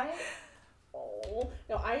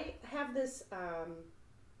 I have this,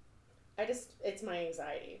 it's my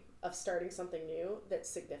anxiety of starting something new that's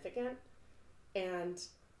significant, and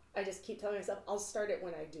I just keep telling myself, I'll start it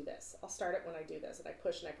when I do this. I'll start it when I do this. And I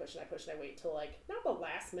push and I push and I push and I wait till, like, not the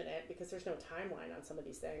last minute, because there's no timeline on some of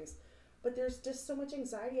these things, but there's just so much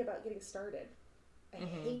anxiety about getting started. I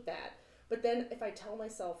hate that. But then if I tell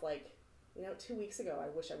myself, like, 2 weeks ago, I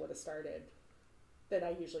wish I would have started, then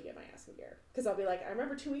I usually get my ass in gear. Because I'll be like, I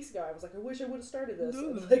remember 2 weeks ago, I was like, I wish I would have started this.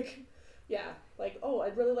 And like,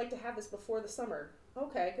 I'd really like to have this before the summer.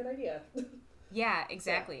 Okay, good idea. Yeah,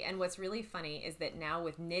 exactly. Yeah. And what's really funny is that now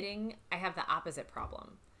with knitting, I have the opposite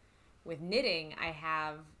problem. With knitting, I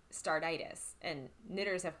have startitis, and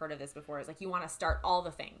knitters have heard of this before. It's like you want to start all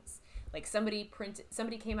the things. Like somebody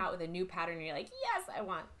came out with a new pattern, and you're like, yes, I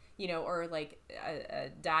want, or like a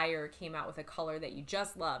dyer came out with a color that you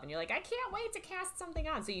just love, and you're like, I can't wait to cast something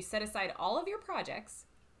on. So you set aside all of your projects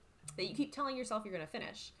that you keep telling yourself you're going to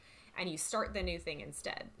finish, and you start the new thing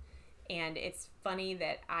instead. And it's funny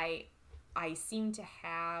that I seem to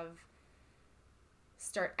have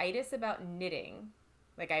startitis about knitting.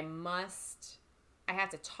 Like I have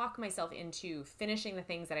to talk myself into finishing the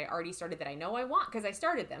things that I already started that I know I want because I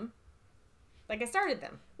started them. Like I started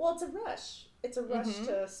them. Well, it's a rush. It's a rush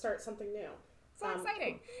to start something new. So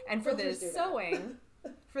exciting. And for the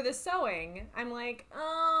sewing, I'm like,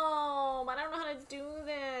 oh, but I don't know how to do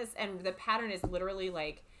this. And the pattern is literally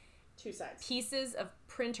like 2 sides. Pieces of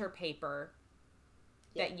printer paper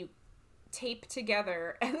that you tape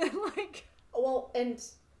together and then like. Well, and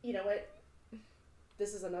you know what?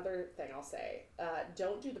 This is another thing I'll say.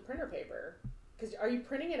 Don't do the printer paper. Because are you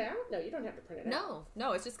printing it out? No, you don't have to print it out.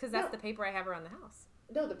 No, it's just because that's the paper I have around the house.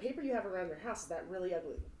 No, the paper you have around your house is that really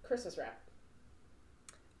ugly Christmas wrap.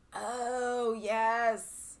 Oh,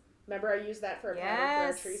 yes. Remember I used that for a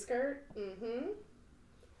pattern for a tree skirt? Mm-hmm.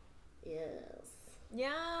 Yes.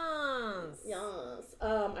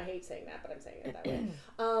 I hate saying that, but I'm saying it that way.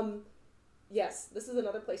 Yes, this is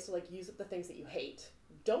another place to like use up the things that you hate.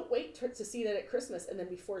 Don't wait to see that at Christmas and then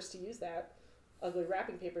be forced to use that ugly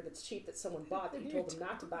wrapping paper that's cheap that someone bought that you told them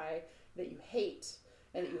not to buy, that you hate,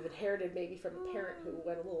 and that you've inherited maybe from a parent who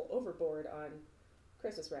went a little overboard on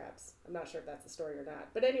Christmas wraps. I'm not sure if that's the story or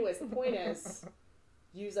not. But anyways, the point is,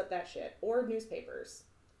 use up that shit. Or newspapers.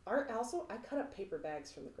 I cut up paper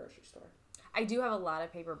bags from the grocery store. I do have a lot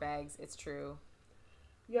of paper bags. It's true.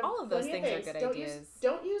 All of those things are good ideas.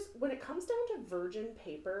 Don't use, when it comes down to virgin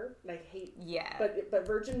paper, and I hate, but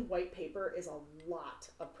virgin white paper is a lot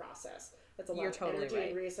of process. It's a lot of energy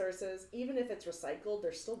and resources. Even if it's recycled,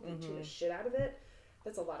 they're still bleaching the shit out of it.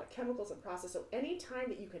 That's a lot of chemicals and process. So any time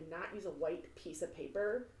that you cannot use a white piece of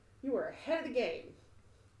paper, you are ahead of the game.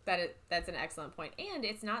 That's an excellent point. And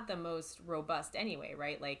it's not the most robust anyway,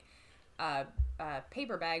 right? Like a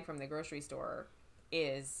paper bag from the grocery store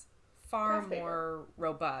is far more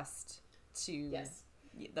robust to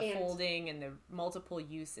the folding and the multiple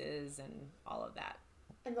uses and all of that.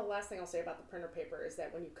 And the last thing I'll say about the printer paper is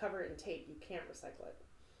that when you cover it in tape, you can't recycle it.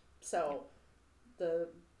 So the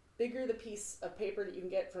bigger the piece of paper that you can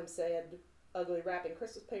get from said ugly wrapping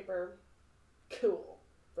Christmas paper, cool.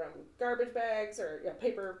 From garbage bags or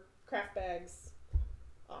paper craft bags,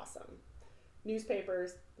 awesome.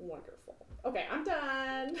 Newspapers, wonderful. Okay, I'm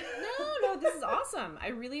done. No, this is awesome. I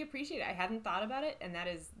really appreciate it. I hadn't thought about it, and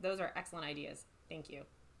those are excellent ideas. Thank you.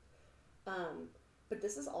 But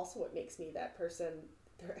this is also what makes me that person.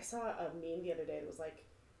 I saw a meme the other day that was like,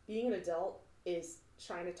 being an adult is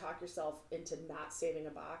trying to talk yourself into not saving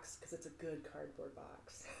a box because it's a good cardboard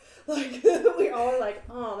box. Like, we all are like,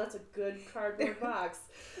 oh, that's a good cardboard box.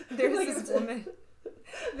 There's like, this woman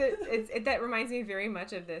that reminds me very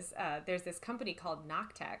much of this. There's this company called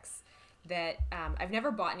Noctex that I've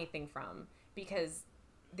never bought anything from because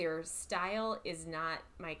their style is not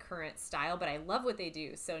my current style, but I love what they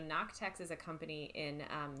do. So Noctex is a company in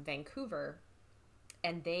Vancouver,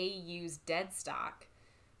 and they use dead stock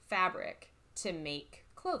fabric to make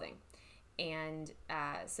clothing. And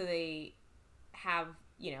so they have,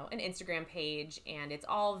 an Instagram page, and it's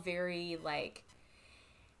all very like,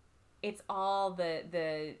 it's all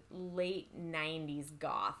the late 90s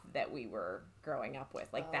goth that we were growing up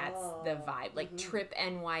with. Like, that's the vibe. Like, Trip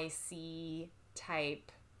NYC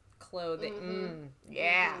type clothing.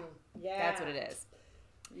 Yeah. That's what it is.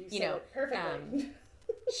 You said it perfectly.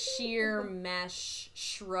 Sheer mesh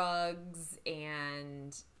shrugs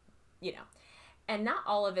and, and not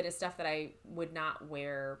all of it is stuff that I would not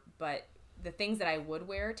wear, but the things that I would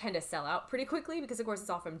wear tend to sell out pretty quickly because, of course, it's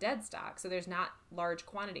all from dead stock. So there's not large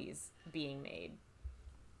quantities being made.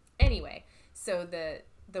 Anyway, so the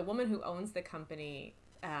woman who owns the company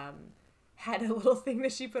had a little thing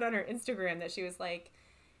that she put on her Instagram that she was like,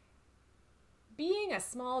 being a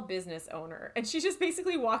small business owner. And she's just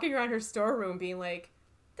basically walking around her storeroom being like,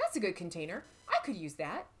 that's a good container. I could use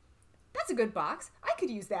that. That's a good box. I could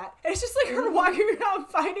use that. And it's just like her walking around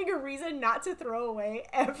finding a reason not to throw away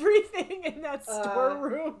everything in that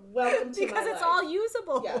storeroom. Welcome to because my it's life. all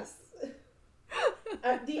usable. Yes.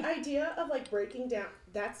 The idea of like breaking down,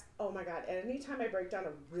 that's, oh my God. Anytime I break down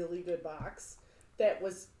a really good box that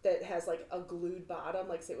has like a glued bottom,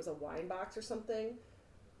 like say it was a wine box or something,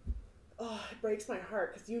 oh, it breaks my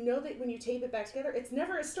heart because that when you tape it back together, it's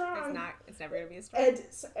never as strong. It's never going to be as strong. And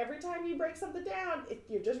so every time you break something down,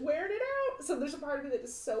 you're just wearing it out. So there's a part of me that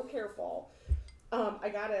is so careful.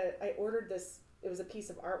 I ordered this, it was a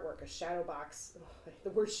piece of artwork, a shadow box. Oh,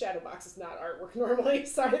 the word shadow box is not artwork normally.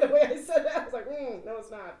 Sorry, the way I said that. I was like, no,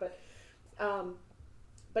 it's not. But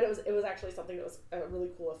it was actually something that was a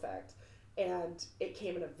really cool effect. And it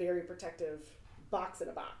came in a very protective box in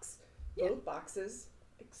a box. Yeah. Both boxes,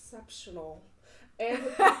 exceptional, and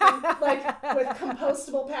with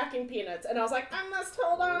compostable packing peanuts, and I was like, I must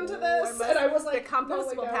hold on to this, and I was like, the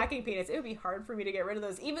compostable packing peanuts, it would be hard for me to get rid of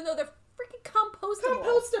those, even though they're freaking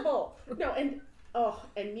compostable. No,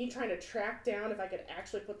 and me trying to track down if I could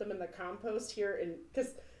actually put them in the compost here,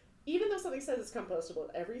 because even though something says it's compostable,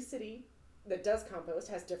 every city that does compost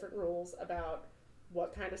has different rules about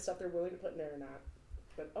what kind of stuff they're willing to put in there or not.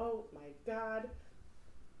 But oh my God,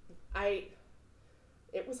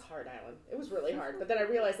 it was hard, Alan. It was really hard. But then I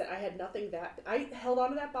realized that I had nothing I held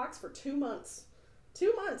onto that box for 2 months.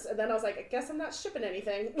 2 months. And then I was like, I guess I'm not shipping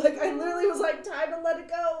anything. Like, I literally was like, time to let it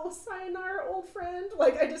go. Sayonara, old friend.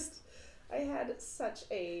 Like, I had such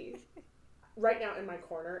a, right now in my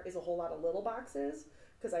corner is a whole lot of little boxes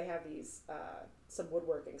because I have these, some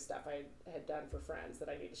woodworking stuff I had done for friends that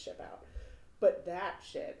I need to ship out. But that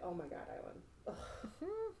shit, oh my God, Alan.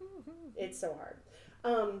 It's so hard.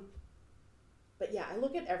 But yeah, I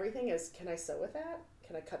look at everything as, can I sew with that?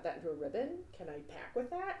 Can I cut that into a ribbon? Can I pack with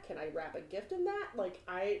that? Can I wrap a gift in that? Like,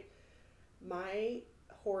 my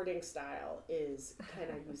hoarding style is, can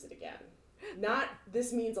I use it again? Not,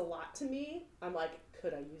 this means a lot to me. I'm like,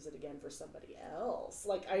 could I use it again for somebody else?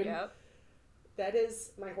 Like, that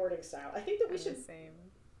is my hoarding style. I think that we should,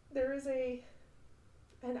 there is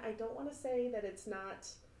and I don't want to say that it's not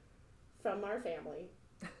from our family,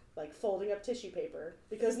 like folding up tissue paper,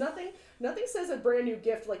 because nothing says a brand new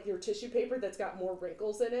gift like your tissue paper that's got more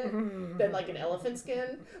wrinkles in it than like an elephant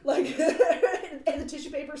skin. Like, and the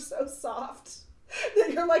tissue paper's so soft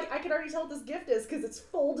that you're like, I can already tell what this gift is because it's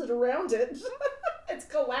folded around it. It's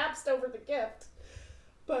collapsed over the gift.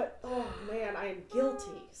 But oh man, I am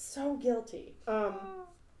guilty. So guilty.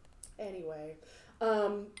 Anyway,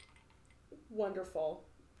 wonderful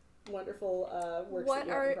works that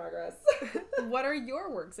you have in progress. What are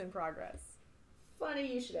your works in progress? Funny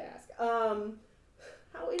you should ask. How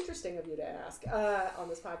interesting of you to ask on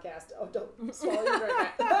this podcast. Oh, don't swallow your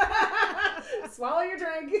drink. Swallow your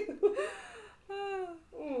drink.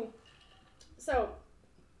 So,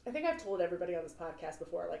 I think I've told everybody on this podcast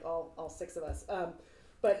before, like all 6 of us,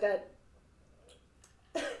 but that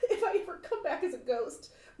if I ever come back as a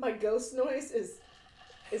ghost, my ghost noise is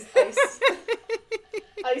ice,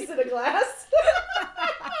 ice in a glass.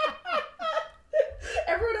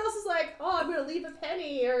 Everyone else is like, oh, I'm going to leave a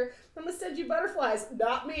penny, or I'm going to send you butterflies.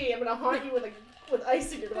 Not me. I'm going to haunt you with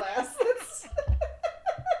ice in your glass. So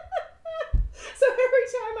every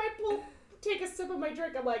time I take a sip of my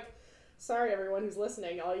drink, I'm like, sorry, everyone who's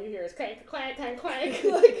listening. All you hear is clank, clank, clank, clank.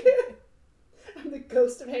 Like, I'm the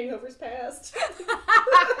ghost of hangovers past.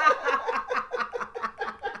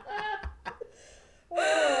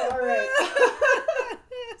 Oh, all right.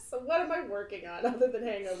 So what am I working on other than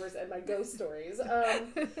hangovers and my ghost stories?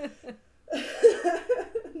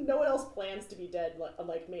 No one else plans to be dead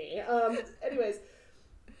like me. Anyways,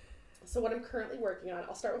 so what I'm currently working on,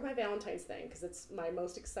 I'll start with my Valentine's thing because it's my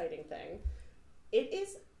most exciting thing. It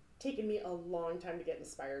is taken me a long time to get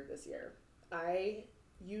inspired this year. I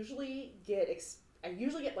usually get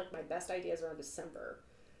like my best ideas around December,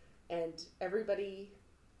 and everybody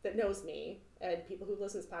that knows me and people who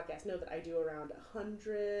listen to this podcast know that I do around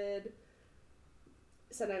 100,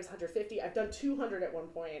 sometimes 150. I've done 200 at one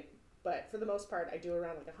point, but for the most part, I do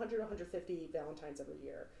around like 100 to 150 Valentines every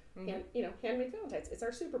year. Mm-hmm. And, handmade Valentines. It's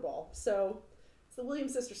our Super Bowl. So it's the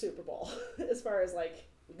Williams Sister Super Bowl as far as like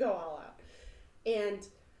go all out. And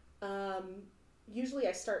usually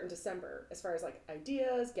I start in December as far as like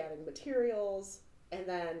ideas, gathering materials, and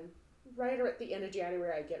then right at the end of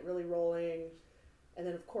January, I get really rolling. And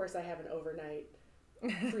then, of course, I have an overnight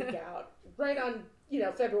freak out right on,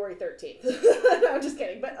 February 13th. No, I'm just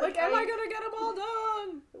kidding. But like, am I going to get them all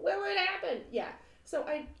done? Will it happen? Yeah. So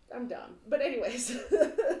I'm dumb. But anyways,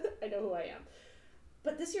 I know who I am.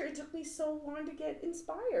 But this year, it took me so long to get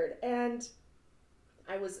inspired. And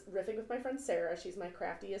I was riffing with my friend Sarah. She's my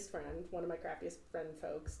craftiest friend, one of my craftiest friend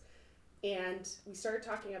folks. And we started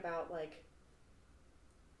talking about, like,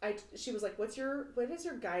 she was like, what is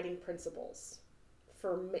your guiding principles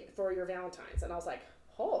for your Valentine's? And I was like,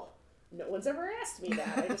 oh, no one's ever asked me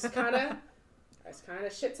that. I just kind of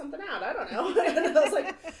shit something out. I don't know. And I was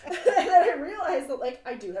like, and then I realized that, like,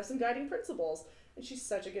 I do have some guiding principles. And she's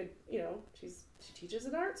such a good, she teaches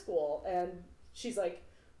in art school. And she's like,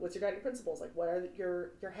 what's your guiding principles? Like, what are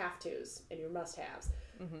your have-tos and your must-haves?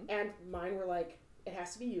 Mm-hmm. And mine were like, it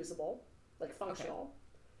has to be usable, like functional.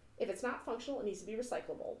 Okay. If it's not functional, it needs to be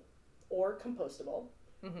recyclable or compostable.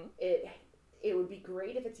 Mm-hmm. It would be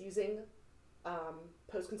great if it's using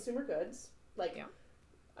post-consumer goods. Like, yeah.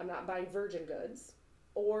 I'm not buying virgin goods.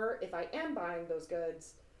 Or if I am buying those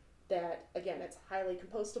goods, that, again, it's highly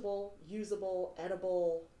compostable, usable,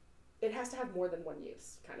 edible. It has to have more than one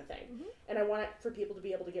use kind of thing. Mm-hmm. And I want it for people to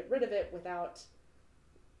be able to get rid of it without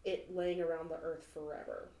it laying around the earth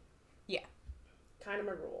forever. Yeah. Kind of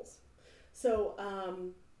my rules. So,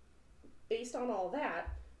 based on all that,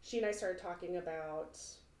 she and I started talking about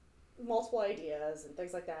multiple ideas and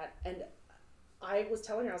things like that. And I was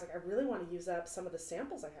telling her, I was like, I really want to use up some of the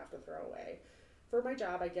samples I have to throw away. For my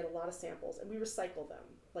job, I get a lot of samples, and we recycle them.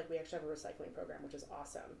 Like, we actually have a recycling program, which is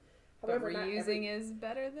awesome. However, but reusing is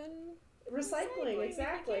better than recycling,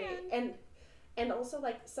 exactly. And also,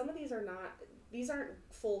 like, some of these aren't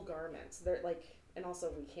full garments. They're like, and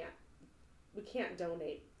also we can't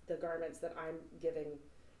donate the garments that I'm giving,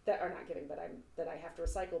 that I have to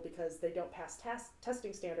recycle because they don't pass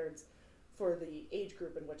testing standards for the age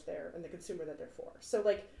group in which they're, and the consumer that they're for. So,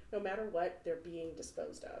 like, no matter what, they're being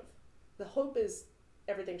disposed of. The hope is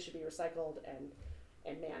everything should be recycled and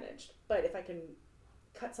managed. But if I can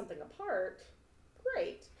cut something apart,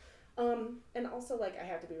 great. And also, like, I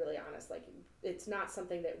have to be really honest, like, it's not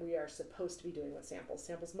something that we are supposed to be doing with samples.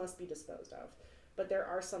 Samples must be disposed of. But there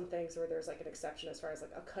are some things where there's, like, an exception as far as,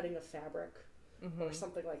 like, a cutting of fabric mm-hmm. or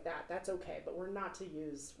something like that. That's okay. But we are not to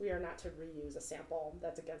reuse a sample.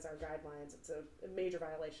 That's against our guidelines. It's a major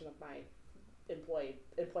violation of my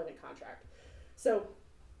employment contract. So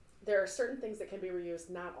there are certain things that can be reused,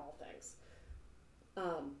 not all things.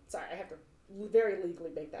 Sorry, I have to very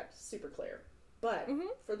legally make that super clear. But mm-hmm.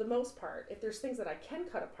 for the most part, if there's things that I can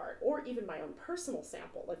cut apart, or even my own personal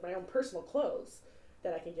sample, like my own personal clothes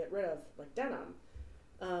that I can get rid of, like denim,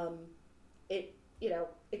 it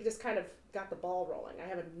just kind of got the ball rolling. I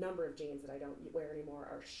have a number of jeans that I don't wear anymore,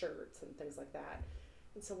 or shirts and things like that.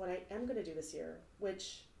 And so what I am going to do this year,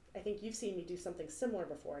 which I think you've seen me do something similar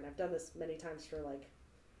before, and I've done this many times for like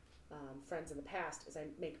friends in the past, is I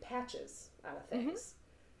make patches out of things. Mm-hmm.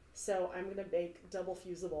 So I'm going to make double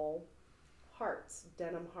fusible hearts,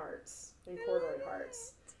 denim hearts, and corduroy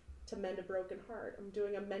hearts to mend a broken heart. I'm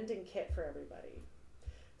doing a mending kit for everybody.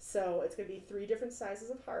 So it's going to be 3 different sizes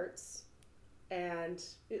of hearts, and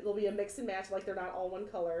it'll be a mix and match, like they're not all one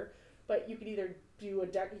color, but you can either do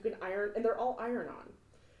you can iron, and they're all iron-on.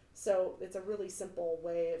 So it's a really simple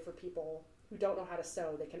way for people who don't know how to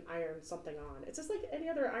sew, they can iron something on. It's just like any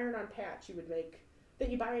other iron-on patch you would make that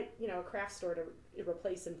you buy at, a craft store to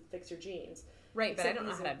replace and fix your jeans. Right, but I don't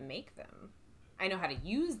know how to make them. I know how to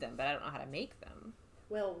use them, but I don't know how to make them.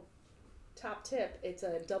 Well, top tip, it's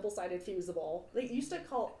a double-sided fusible. They used to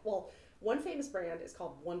call, one famous brand is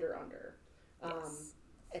called Wonder Under. Yes.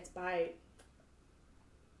 It's by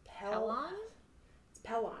Pellon? It's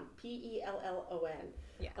Pellon, Pellon.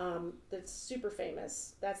 Yeah. That's super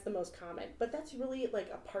famous. That's the most common. But that's really like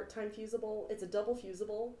a part-time fusible. It's a double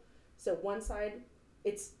fusible. So one side,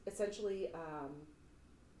 it's essentially,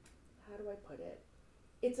 how do I put it?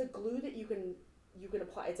 It's a glue that you can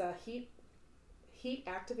apply. It's a heat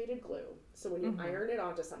activated glue. So when you iron it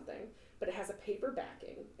onto something, but it has a paper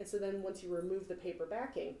backing. And so then once you remove the paper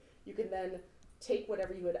backing, you can then take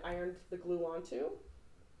whatever you had ironed the glue onto,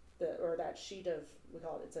 or that sheet of, we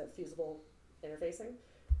call it, it's a fusible interfacing.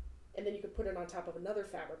 And then you can put it on top of another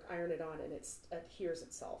fabric, iron it on, and it adheres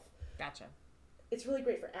itself. Gotcha. It's really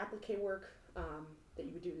great for applique work that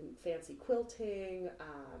you would do in fancy quilting.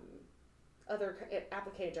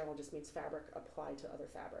 Applique in general just means fabric applied to other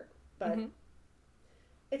fabric. But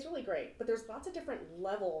it's really great. But there's lots of different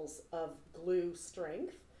levels of glue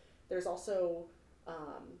strength. There's also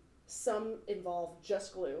some involve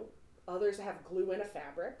just glue. Others have glue in a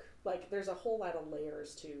fabric. Like there's a whole lot of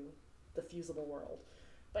layers to the fusible world.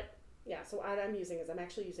 But yeah, so what I'm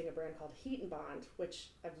actually using a brand called Heat and Bond, which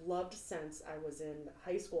I've loved since I was in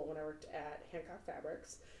high school when I worked at Hancock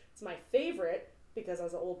Fabrics. It's my favorite because I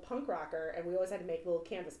was an old punk rocker and we always had to make little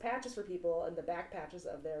canvas patches for people and the back patches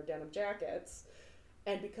of their denim jackets.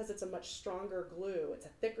 And because it's a much stronger glue, it's a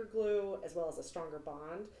thicker glue as well as a stronger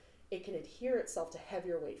bond, it can adhere itself to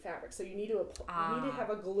heavier weight fabric. So you need to have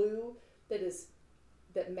a glue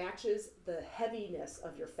that matches the heaviness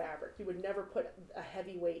of your fabric. You would never put a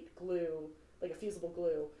heavyweight glue, like a fusible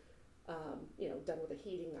glue, done with a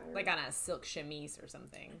heating iron. Like on a silk chemise or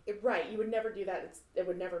something. Right, you would never do that. It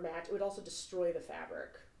would never match. It would also destroy the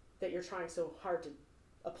fabric that you're trying so hard to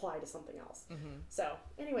apply to something else. So,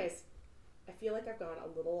 anyways, I feel like I've gone a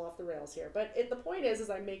little off the rails here. But the point is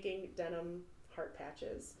I'm making denim heart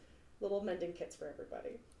patches, little mending kits for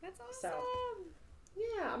everybody. That's awesome. So,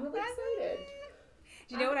 yeah, I'm really excited.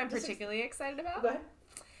 Do you know what I'm particularly excited about? What?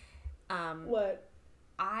 What?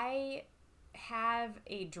 I have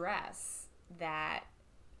a dress that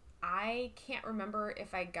I can't remember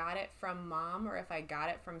if I got it from Mom or if I got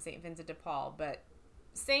it from St. Vincent de Paul, but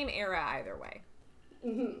same era either way.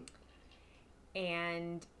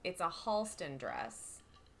 And it's a Halston dress.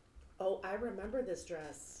 Oh, I remember this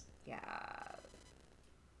dress. Yeah.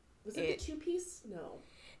 Was it the two-piece? No.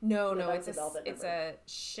 No, it's a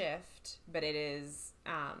shift, but it is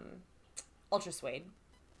ultra suede.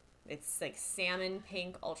 It's like salmon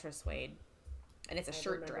pink ultra suede, and it's a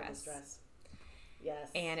shirt dress. This dress. Yes.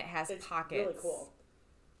 And it has it's pockets. Really cool.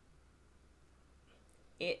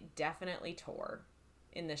 It definitely tore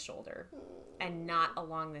in the shoulder, and not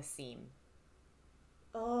along the seam.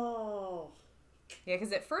 Oh. Yeah,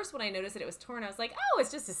 because at first when I noticed that it was torn, I was like, "Oh,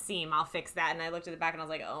 it's just a seam. I'll fix that." And I looked at the back, and I was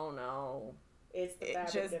like, "Oh no." It's the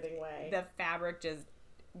fabric giving way. The fabric just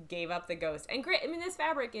gave up the ghost. And great, I mean, this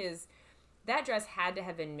fabric that dress had to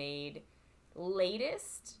have been made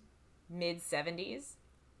latest mid-70s.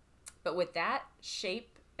 But with that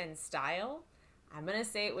shape and style, I'm going to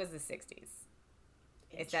say it was the 60s.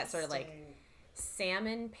 It's that sort of like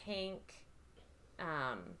salmon pink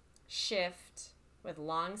shift with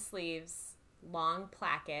long sleeves, long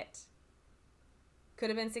placket. Could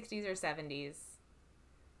have been 60s or 70s.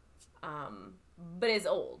 But is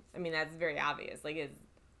old. I mean, that's very obvious. Like, it's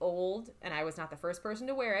old, and I was not the first person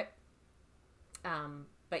to wear it.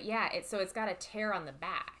 But yeah, it's got a tear on the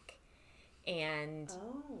back, and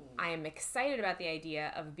I am excited about the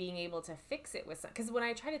idea of being able to fix it with because when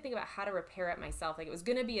I tried to think about how to repair it myself, like, it was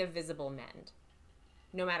going to be a visible mend,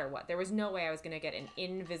 no matter what. There was no way I was going to get an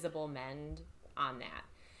invisible mend on that.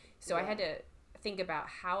 So I had to think about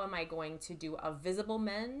how am I going to do a visible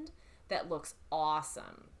mend that looks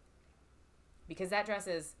awesome. Because that dress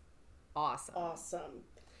is awesome. Awesome.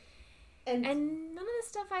 And none of the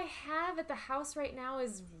stuff I have at the house right now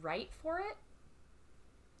is right for it.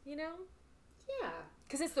 You know? Yeah.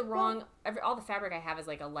 Because it's the wrong... all the fabric I have is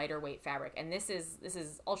like a lighter weight fabric. And this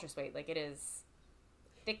is ultra suede. Like, it is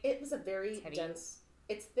thick. It was a very dense...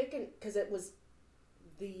 It's thick because it was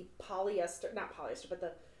the polyester... Not polyester,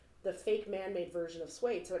 but the fake man-made version of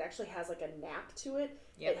suede. So it actually has like a nap to it.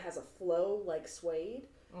 Yep. It has a flow like suede.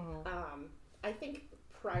 I think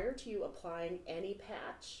prior to you applying any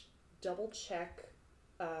patch, double check.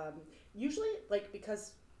 Usually, like,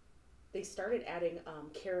 because they started adding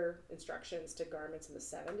care instructions to garments in the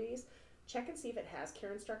 70s, check and see if it has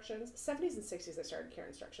care instructions. 70s and 60s they started care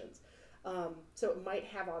instructions. So it might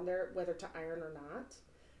have on there whether to iron or not.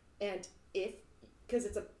 And if, because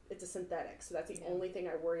it's a synthetic, so that's the only thing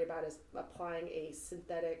I worry about is applying a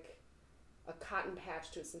cotton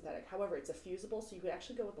patch to a synthetic. However, it's a fusible, so you could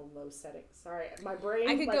actually go with a low setting. Sorry, my brain.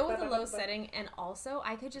 I could go with a low setting, and also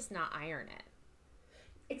I could just not iron it.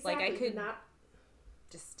 Exactly. Like I could not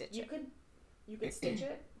just stitch it. You could stitch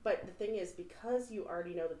it, but the thing is, because you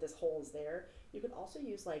already know that this hole is there, you could also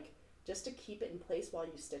use, like, just to keep it in place while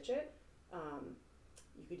you stitch it,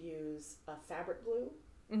 you could use a fabric glue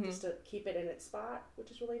just to keep it in its spot, which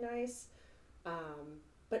is really nice.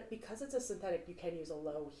 But because it's a synthetic, you can use a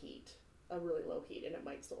really low heat, and it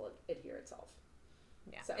might still adhere itself.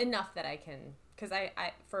 Yeah, so. Enough that I can, because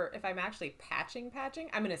if I'm actually patching,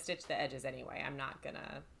 I'm gonna stitch the edges anyway. I'm not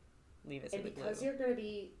gonna leave it. And because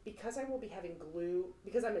I will be having glue,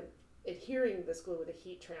 because I'm adhering this glue with a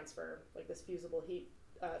heat transfer, like this fusible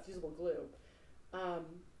glue.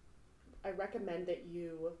 I recommend that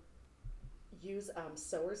you use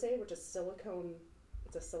Sewer's Aid, which is silicone.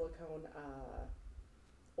 It's a silicone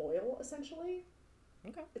oil, essentially.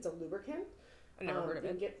 Okay. It's a lubricant. I've never heard of it.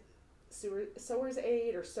 You can get Sewer's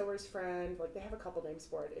Aid or Sewer's Friend. Like, they have a couple names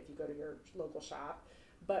for it if you go to your local shop.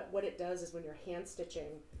 But what it does is when you're hand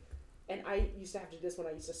stitching, and I used to have to do this when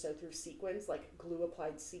I used to sew through sequins, like glue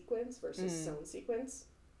applied sequins versus sewn sequins.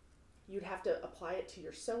 You'd have to apply it to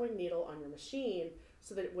your sewing needle on your machine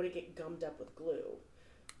so that it wouldn't get gummed up with glue.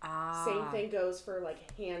 Same thing goes for like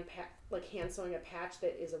hand sewing a patch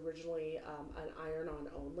that is originally an iron-on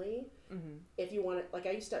only. If you want it, like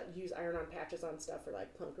I used to use iron-on patches on stuff for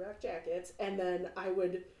like punk rock jackets, and then I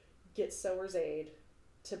would get Sewer's Aid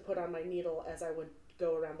to put on my needle as I would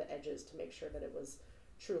go around the edges to make sure that it was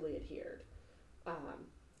truly adhered.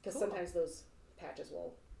 Because sometimes those patches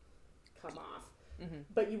will come off.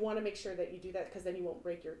 But you want to make sure that you do that, because then you won't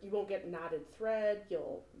get knotted thread.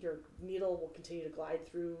 Your needle will continue to glide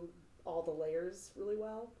through all the layers really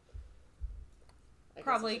well.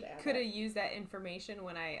 Probably could have used that information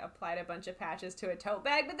when I applied a bunch of patches to a tote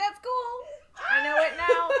bag, but that's cool. I know it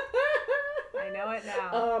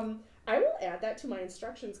now. I will add that to my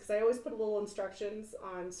instructions, because I always put little instructions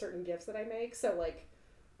on certain gifts that I make. So like,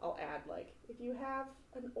 I'll add like, if you have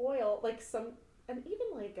an oil, like some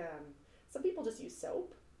people just use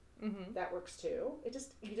soap. That works too. You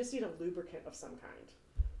just need a lubricant of some kind,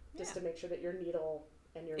 just to make sure that your needle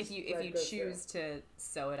and your if you choose to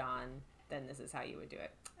sew it on, then this is how you would do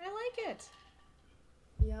it. I like it.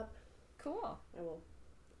 Yep. Cool. I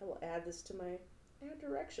will add this to my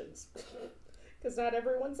directions, because not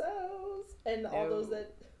everyone sews, and all those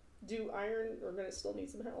that do iron are gonna still need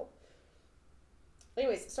some help.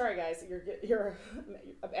 Anyways, sorry guys,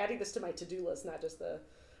 I'm adding this to my to-do list, not just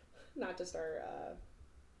our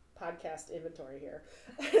podcast inventory here.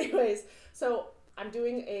 Anyways, so I'm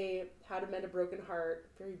doing a How to Mend a Broken Heart,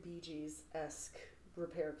 very Bee Gees-esque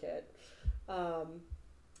repair kit.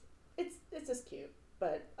 It's just cute,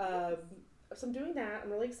 but so I'm doing that.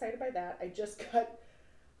 I'm really excited by that.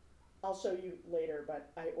 I'll show you later,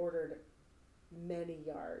 but I ordered many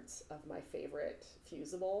yards of my favorite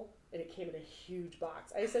fusible, and it came in a huge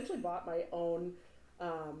box. I essentially bought my own,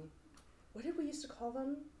 what did we used to call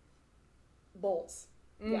them? Bolts.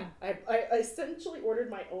 Yeah, I essentially ordered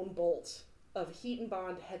my own bolt of Heat and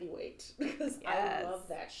Bond heavyweight, because I love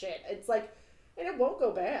that shit. It's like, and it won't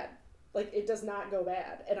go bad. Like, it does not go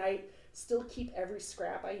bad. And I still keep every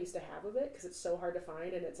scrap I used to have of it, because it's so hard to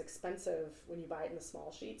find, and it's expensive when you buy it in the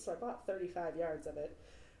small sheets. So I bought 35 yards of it,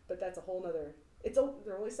 but that's a whole nother,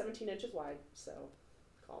 they're only 17 inches wide, so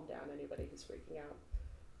calm down anybody who's freaking out.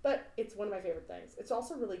 But it's one of my favorite things. It's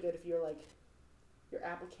also really good if you're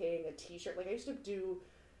appliquing a t-shirt. Like, I used to do,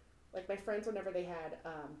 like, my friends, whenever they had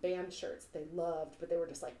band shirts they loved, but they were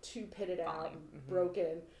just like too pitted out and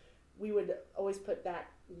broken, we would always put that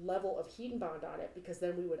level of Heat and Bond on it, because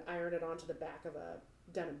then we would iron it onto the back of a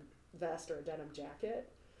denim vest or a denim jacket.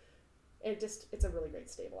 And it's a really great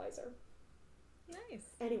stabilizer.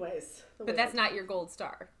 Nice. Anyways. But that's not your gold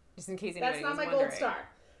star, just in case anybody was wondering. That's not my gold star.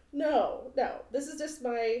 No. This is just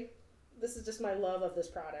my love of this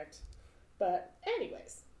product. But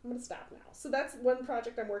anyways, I'm going to stop now. So that's one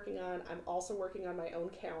project I'm working on. I'm also working on my own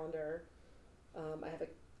calendar. I have a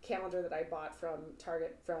calendar that I bought from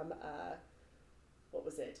Target from, what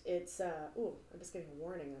was it? It's, I'm just getting a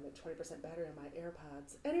warning. I'm at 20% battery on my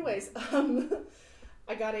AirPods. Anyways,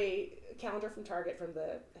 I got a calendar from Target from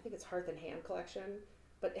I think it's Hearth and Hand collection.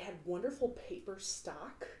 but it had wonderful paper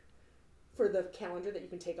stock for the calendar that you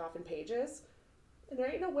can take off in pages. And there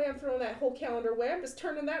ain't no way I'm throwing that whole calendar away. I'm just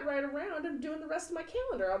turning that right around and doing the rest of my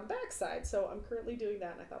calendar on the backside. So I'm currently doing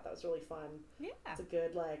that, and I thought that was really fun. Yeah. It's a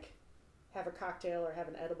good, like, have a cocktail or have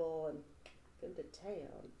an edible and go to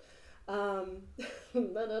town. No,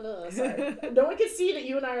 sorry. No one can see that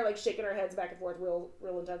you and I are, like, shaking our heads back and forth real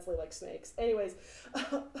intensely like snakes. Anyways,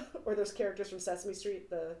 or those characters from Sesame Street,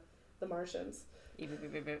 the Martians. Yeah.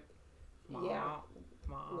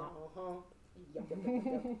 Uh-huh. Yep.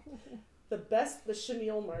 The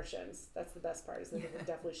chenille Martians. That's the best part. Is that they're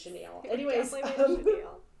definitely chenille. Anyways, all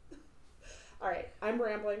right, I'm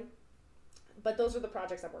rambling, but those are the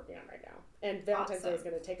projects I'm working on right now. And Valentine's Day is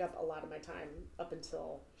going to take up a lot of my time up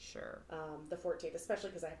until the 14th, especially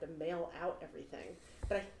because I have to mail out everything.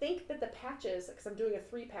 But I think that the patches, because I'm doing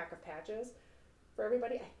a 3-pack of patches for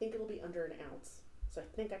everybody, I think it'll be under an ounce. So I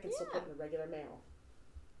think I can still put in the regular mail.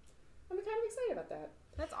 I'm kind of excited about that.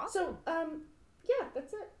 That's awesome. So, yeah,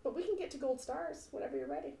 that's it. But we can get to gold stars whenever you're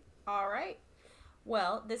ready. All right.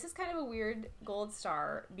 Well, this is kind of a weird gold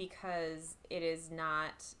star because it is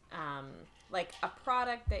not like a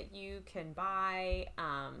product that you can buy,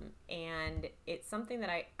 and it's something that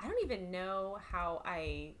I don't even know how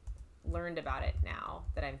I learned about it now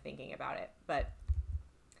that I'm thinking about it, but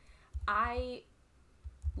I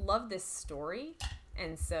love this story,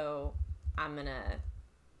 and so I'm gonna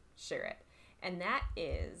share it. And that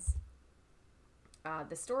is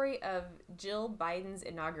the story of Jill Biden's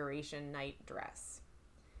inauguration night dress.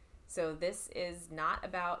 So this is not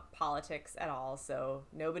about politics at all, so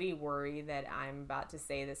nobody worry that I'm about to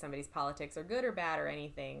say that somebody's politics are good or bad or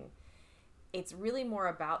anything. It's really more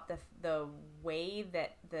about the way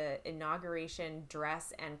that the inauguration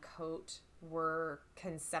dress and coat were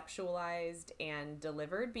conceptualized and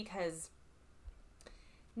delivered, because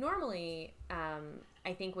normally,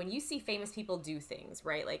 I think when you see famous people do things,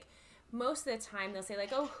 right, like most of the time they'll say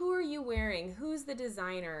like, oh, who are you wearing? Who's the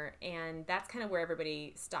designer? And that's kind of where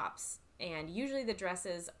everybody stops. And usually the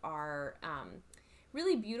dresses are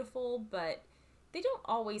really beautiful, but they don't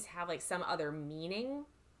always have like some other meaning,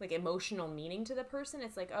 like emotional meaning to the person.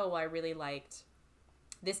 It's like, oh, well, I really liked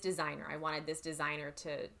this designer. I wanted this designer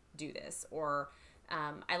to do this. Or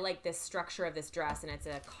I like this structure of this dress, and it's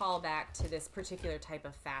a callback to this particular type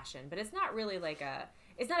of fashion. But it's not really like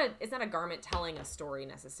it's not a garment telling a story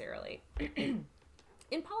necessarily.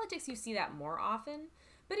 In politics, you see that more often,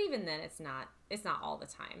 but even then, it's not all the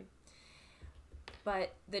time.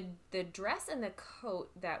 But the dress and the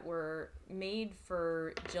coat that were made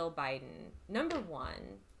for Jill Biden, number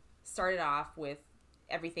one, started off with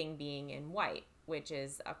everything being in white, which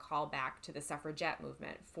is a callback to the suffragette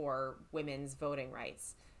movement for women's voting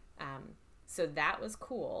rights. So that was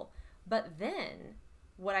cool. But then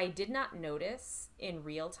what I did not notice in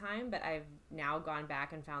real time, but I've now gone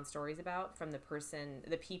back and found stories about from the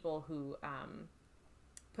people who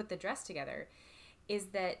put the dress together, is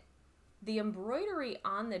that the embroidery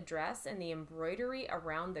on the dress and the embroidery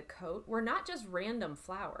around the coat were not just random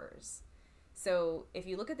flowers. So if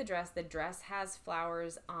you look at the dress has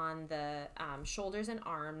flowers on the shoulders and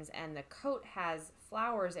arms, and the coat has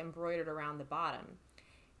flowers embroidered around the bottom.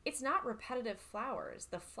 It's not repetitive flowers.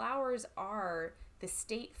 The flowers are the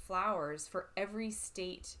state flowers for every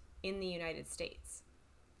state in the United States.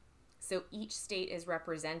 So each state is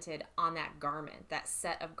represented on that garment, that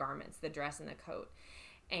set of garments, the dress and the coat.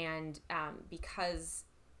 And because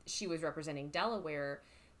she was representing Delaware,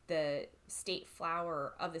 the state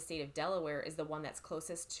flower of the state of Delaware is the one that's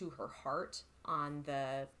closest to her heart on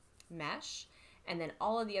the mesh. And then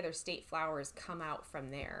all of the other state flowers come out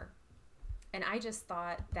from there. And I just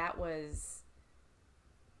thought that was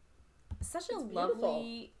such a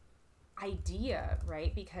lovely idea,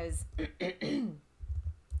 right? Because,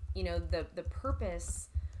 you know, the purpose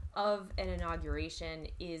of an inauguration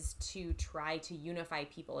is to try to unify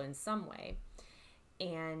people in some way.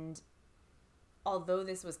 And although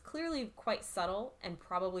this was clearly quite subtle, and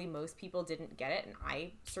probably most people didn't get it, and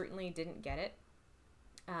I certainly didn't get it,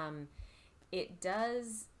 it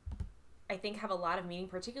does, I think, have a lot of meaning,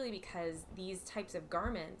 particularly because these types of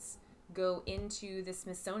garments go into the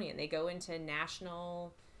Smithsonian. They go into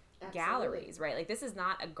national galleries, right? Like, this is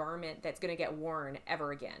not a garment that's going to get worn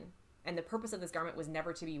ever again. And the purpose of this garment was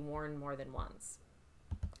never to be worn more than once.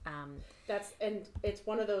 And it's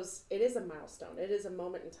one of those, it is a milestone. It is a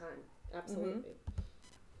moment in time. Absolutely. Mm-hmm.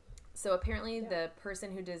 So apparently the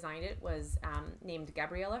person who designed it was named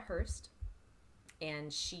Gabriella Hearst,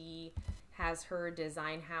 and she has her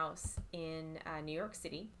design house in New York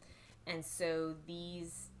City. And so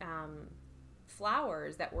these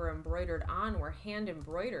flowers that were embroidered on were hand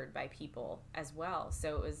embroidered by people as well.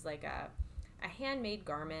 So it was like a handmade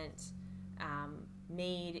garment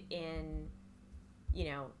made in,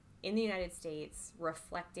 in the United States,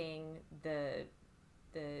 reflecting the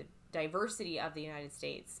diversity of the United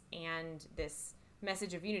States and this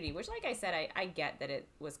message of unity, which, like I said, I get that it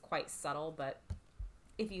was quite subtle, but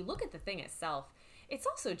if you look at the thing itself, it's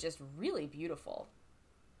also just really beautiful.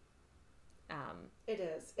 It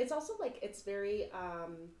is. It's also like, it's very,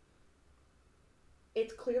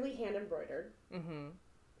 it's clearly hand embroidered. Mm-hmm.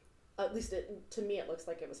 At least to me, it looks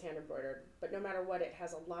like it was hand embroidered, but no matter what, it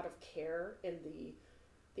has a lot of care in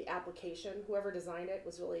the application. Whoever designed it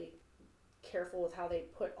was really careful with how they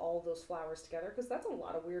put all those flowers together, because that's a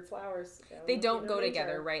lot of weird flowers. They don't go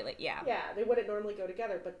together, right? Like, yeah. Yeah, they wouldn't normally go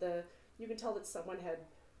together, but you can tell that someone had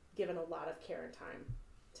given a lot of care and time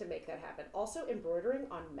to make that happen. Also, embroidering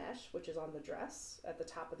on mesh, which is on the dress at the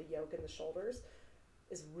top of the yoke and the shoulders,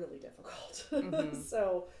 is really difficult. Mm-hmm.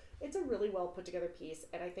 So it's a really well put together piece,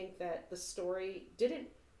 and I think that the story didn't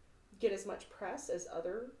get as much press as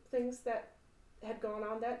other things that had gone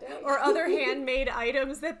on that day, or other handmade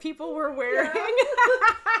items that people were wearing.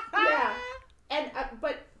 Yeah, and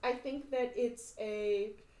but I think that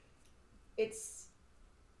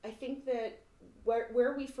I think that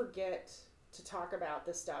where we forget to talk about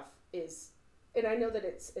this stuff is, and I know that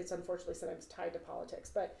it's unfortunately sometimes tied to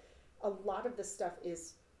politics, but a lot of this stuff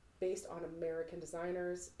is based on American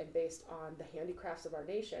designers and based on the handicrafts of our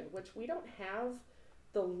nation, which we don't have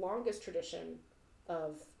the longest tradition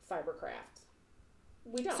of fibercraft.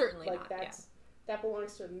 We don't. Certainly not. That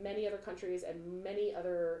belongs to many other countries and many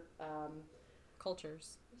other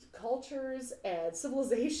cultures and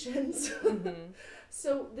civilizations. Mm-hmm.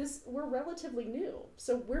 So we're relatively new.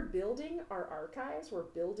 So we're building our archives. We're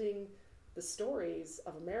building the stories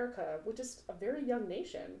of America, which is a very young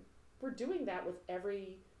nation. We're doing that with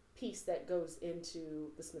every piece that goes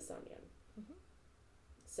into the Smithsonian. Mm-hmm.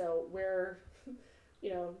 So we're,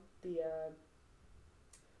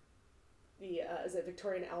 is it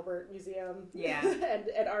Victoria and Albert Museum? Yeah.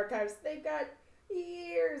 and archives, they've got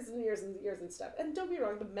years and years and years and stuff. And don't be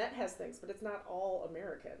wrong, the Met has things, but it's not all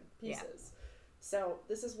American pieces. Yeah. So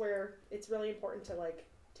this is where it's really important to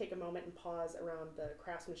take a moment and pause around the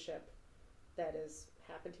craftsmanship that has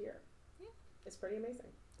happened here. Yeah. It's pretty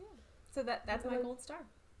amazing. Yeah. So that's my gold star.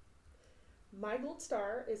 My gold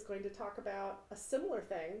star is going to talk about a similar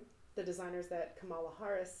thing, the designers that Kamala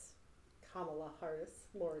Harris,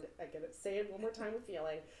 Lord, I get it. Say it one more time with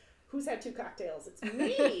feeling. Who's had two cocktails? It's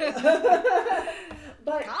me.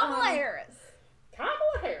 But Kamala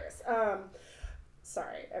Harris.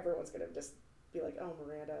 Sorry, everyone's gonna just be like, "Oh,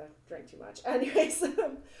 Miranda drank too much." Anyways,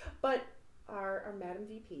 but our Madam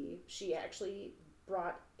VP, she actually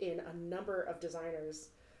brought in a number of designers.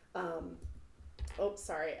 Oh,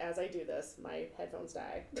 sorry. As I do this, my headphones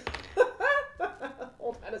die.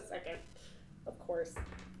 Hold on a second. Of course.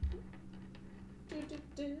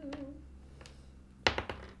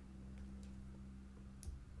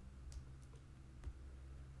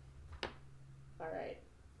 All right.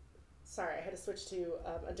 Sorry, I had to switch to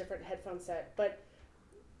a different headphone set. But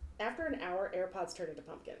after an hour, AirPods turn into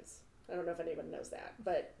pumpkins. I don't know if anyone knows that,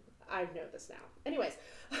 but I know this now. Anyways,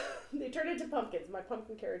 they turn into pumpkins. My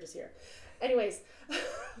pumpkin carriage is here. Anyways,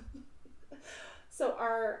 so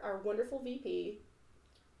our wonderful VP,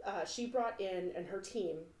 she brought in, and her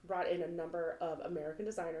team brought in a number of American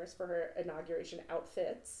designers for her inauguration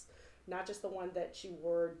outfits, not just the one that she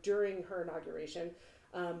wore during her inauguration,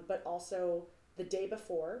 but also the day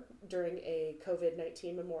before during a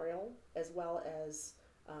COVID-19 memorial, as well as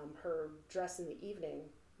her dress in the evening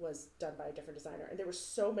was done by a different designer. And there were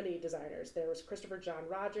so many designers. There was Christopher John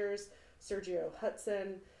Rogers, Sergio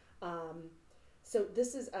Hudson. So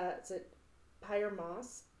this is it's a Pierre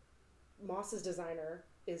Moss. Moss's designer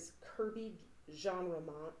is Kirby Jean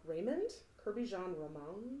Raymond.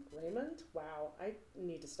 Wow, I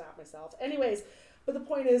need to stop myself. Anyways, but the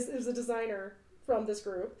point is, it was a designer from this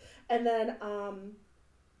group. And then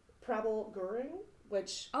Prabal Gurung,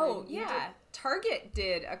 which... Oh, yeah. Target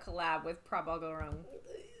did a collab with Prabal Gurung.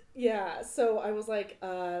 Yeah, so I was like,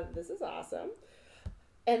 this is awesome.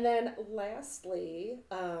 And then lastly,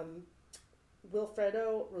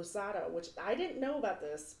 Wilfredo Rosado, which I didn't know about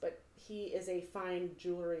this, but he is a fine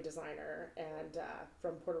jewelry designer and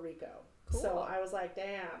from Puerto Rico. Cool. So I was like,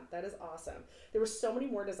 damn, that is awesome. There were so many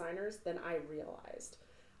more designers than I realized.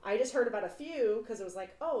 I just heard about a few because it was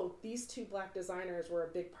like, oh, these two black designers were a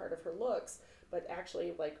big part of her looks, but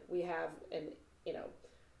actually, we have an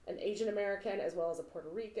Asian American as well as a Puerto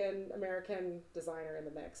Rican American designer in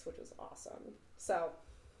the mix, which was awesome. So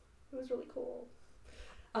it was really cool.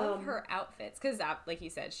 Of her outfits, because like you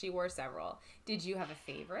said, she wore several. Did you have a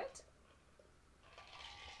favorite?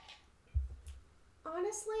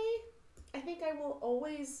 Honestly, I think I will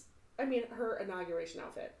always, her inauguration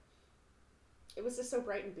outfit. It was just so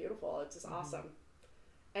bright and beautiful. It's just awesome.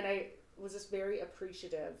 And I was just very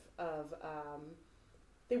appreciative of,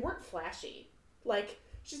 they weren't flashy. Like,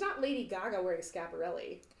 she's not Lady Gaga wearing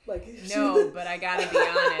Schiaparelli. Like, no, but I gotta be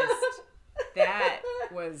honest. That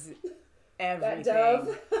was everything. That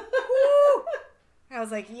dove. I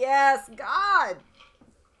was like, yes, God.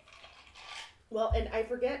 Well, and I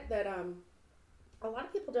forget that a lot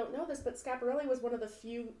of people don't know this, but Schiaparelli was one of the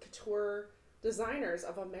few couture designers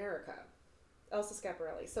of America. Elsa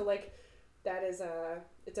Schiaparelli. So, like, that is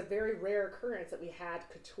it's a very rare occurrence that we had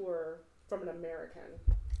couture from an American.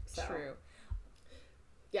 So. True.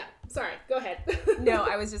 Yeah. Sorry. Go ahead. No,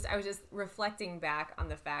 I was just reflecting back on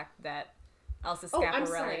the fact that Elsa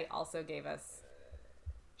Schiaparelli also gave us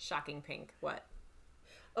Shocking Pink. What?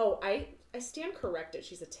 Oh, I stand corrected.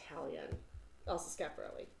 She's Italian, Elsa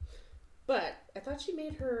Schiaparelli. But I thought she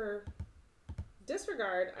made her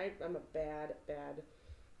disregard. I'm a bad.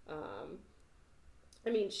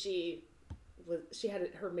 She had a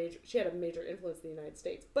major influence in the United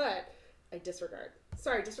States, but I disregard.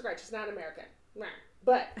 Sorry, disregard. She's not American.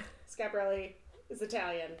 But Schiaparelli is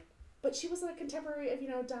Italian. But she was a contemporary of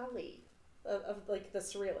Dali, of like the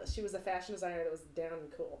surrealist. She was a fashion designer that was down and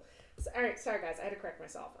cool. So, all right, sorry guys, I had to correct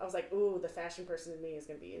myself. I was like, ooh, the fashion person in me is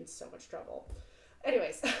going to be in so much trouble.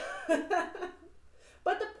 Anyways, but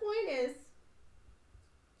the point is,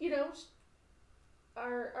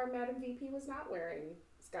 our Madam VP was not wearing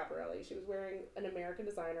Schiaparelli. She was wearing an American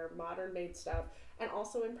designer, modern made stuff, and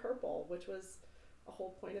also in purple, which was a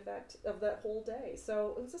whole point of that whole day.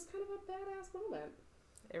 So it was just kind of a badass moment.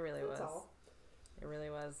 It really was. All. It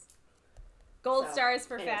really was. Gold stars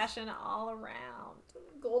for fashion all around.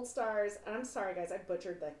 Gold stars. And I'm sorry, guys. I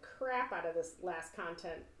butchered the crap out of this last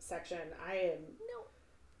content section. I am...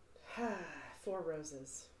 4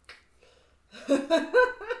 roses.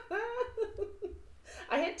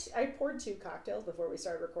 I poured 2 cocktails before we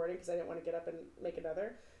started recording because I didn't want to get up and make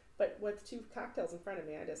another. But with 2 cocktails in front of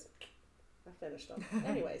me, I finished them.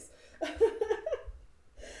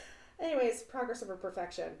 Anyways, progress over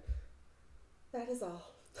perfection. That is all.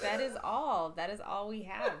 That is all. That is all we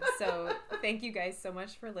have. So thank you guys so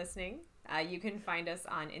much for listening. You can find us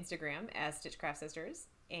on Instagram as Stitchcraft Sisters,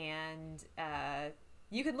 and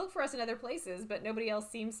you can look for us in other places, but nobody else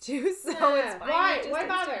seems to, so it's fine. Why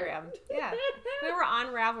bother? Instagram. Yeah, we were on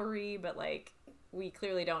Ravelry, but like we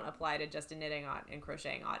clearly don't apply to just a knitting and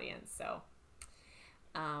crocheting audience. So,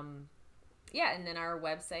 yeah, and then our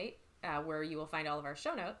website, where you will find all of our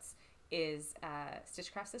show notes, is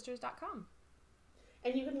stitchcraftsisters.com.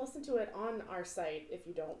 And you can listen to it on our site if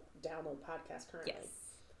you don't download podcasts currently. Yes.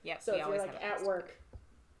 Yep. So if you're like at work,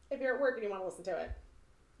 and you want to listen to it,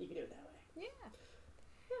 you can do it that way. Yeah.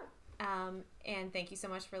 And thank you so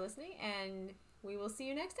much for listening, and we will see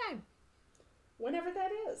you next time. Whenever that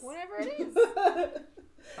is. Whenever it is.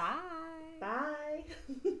 Bye. Bye.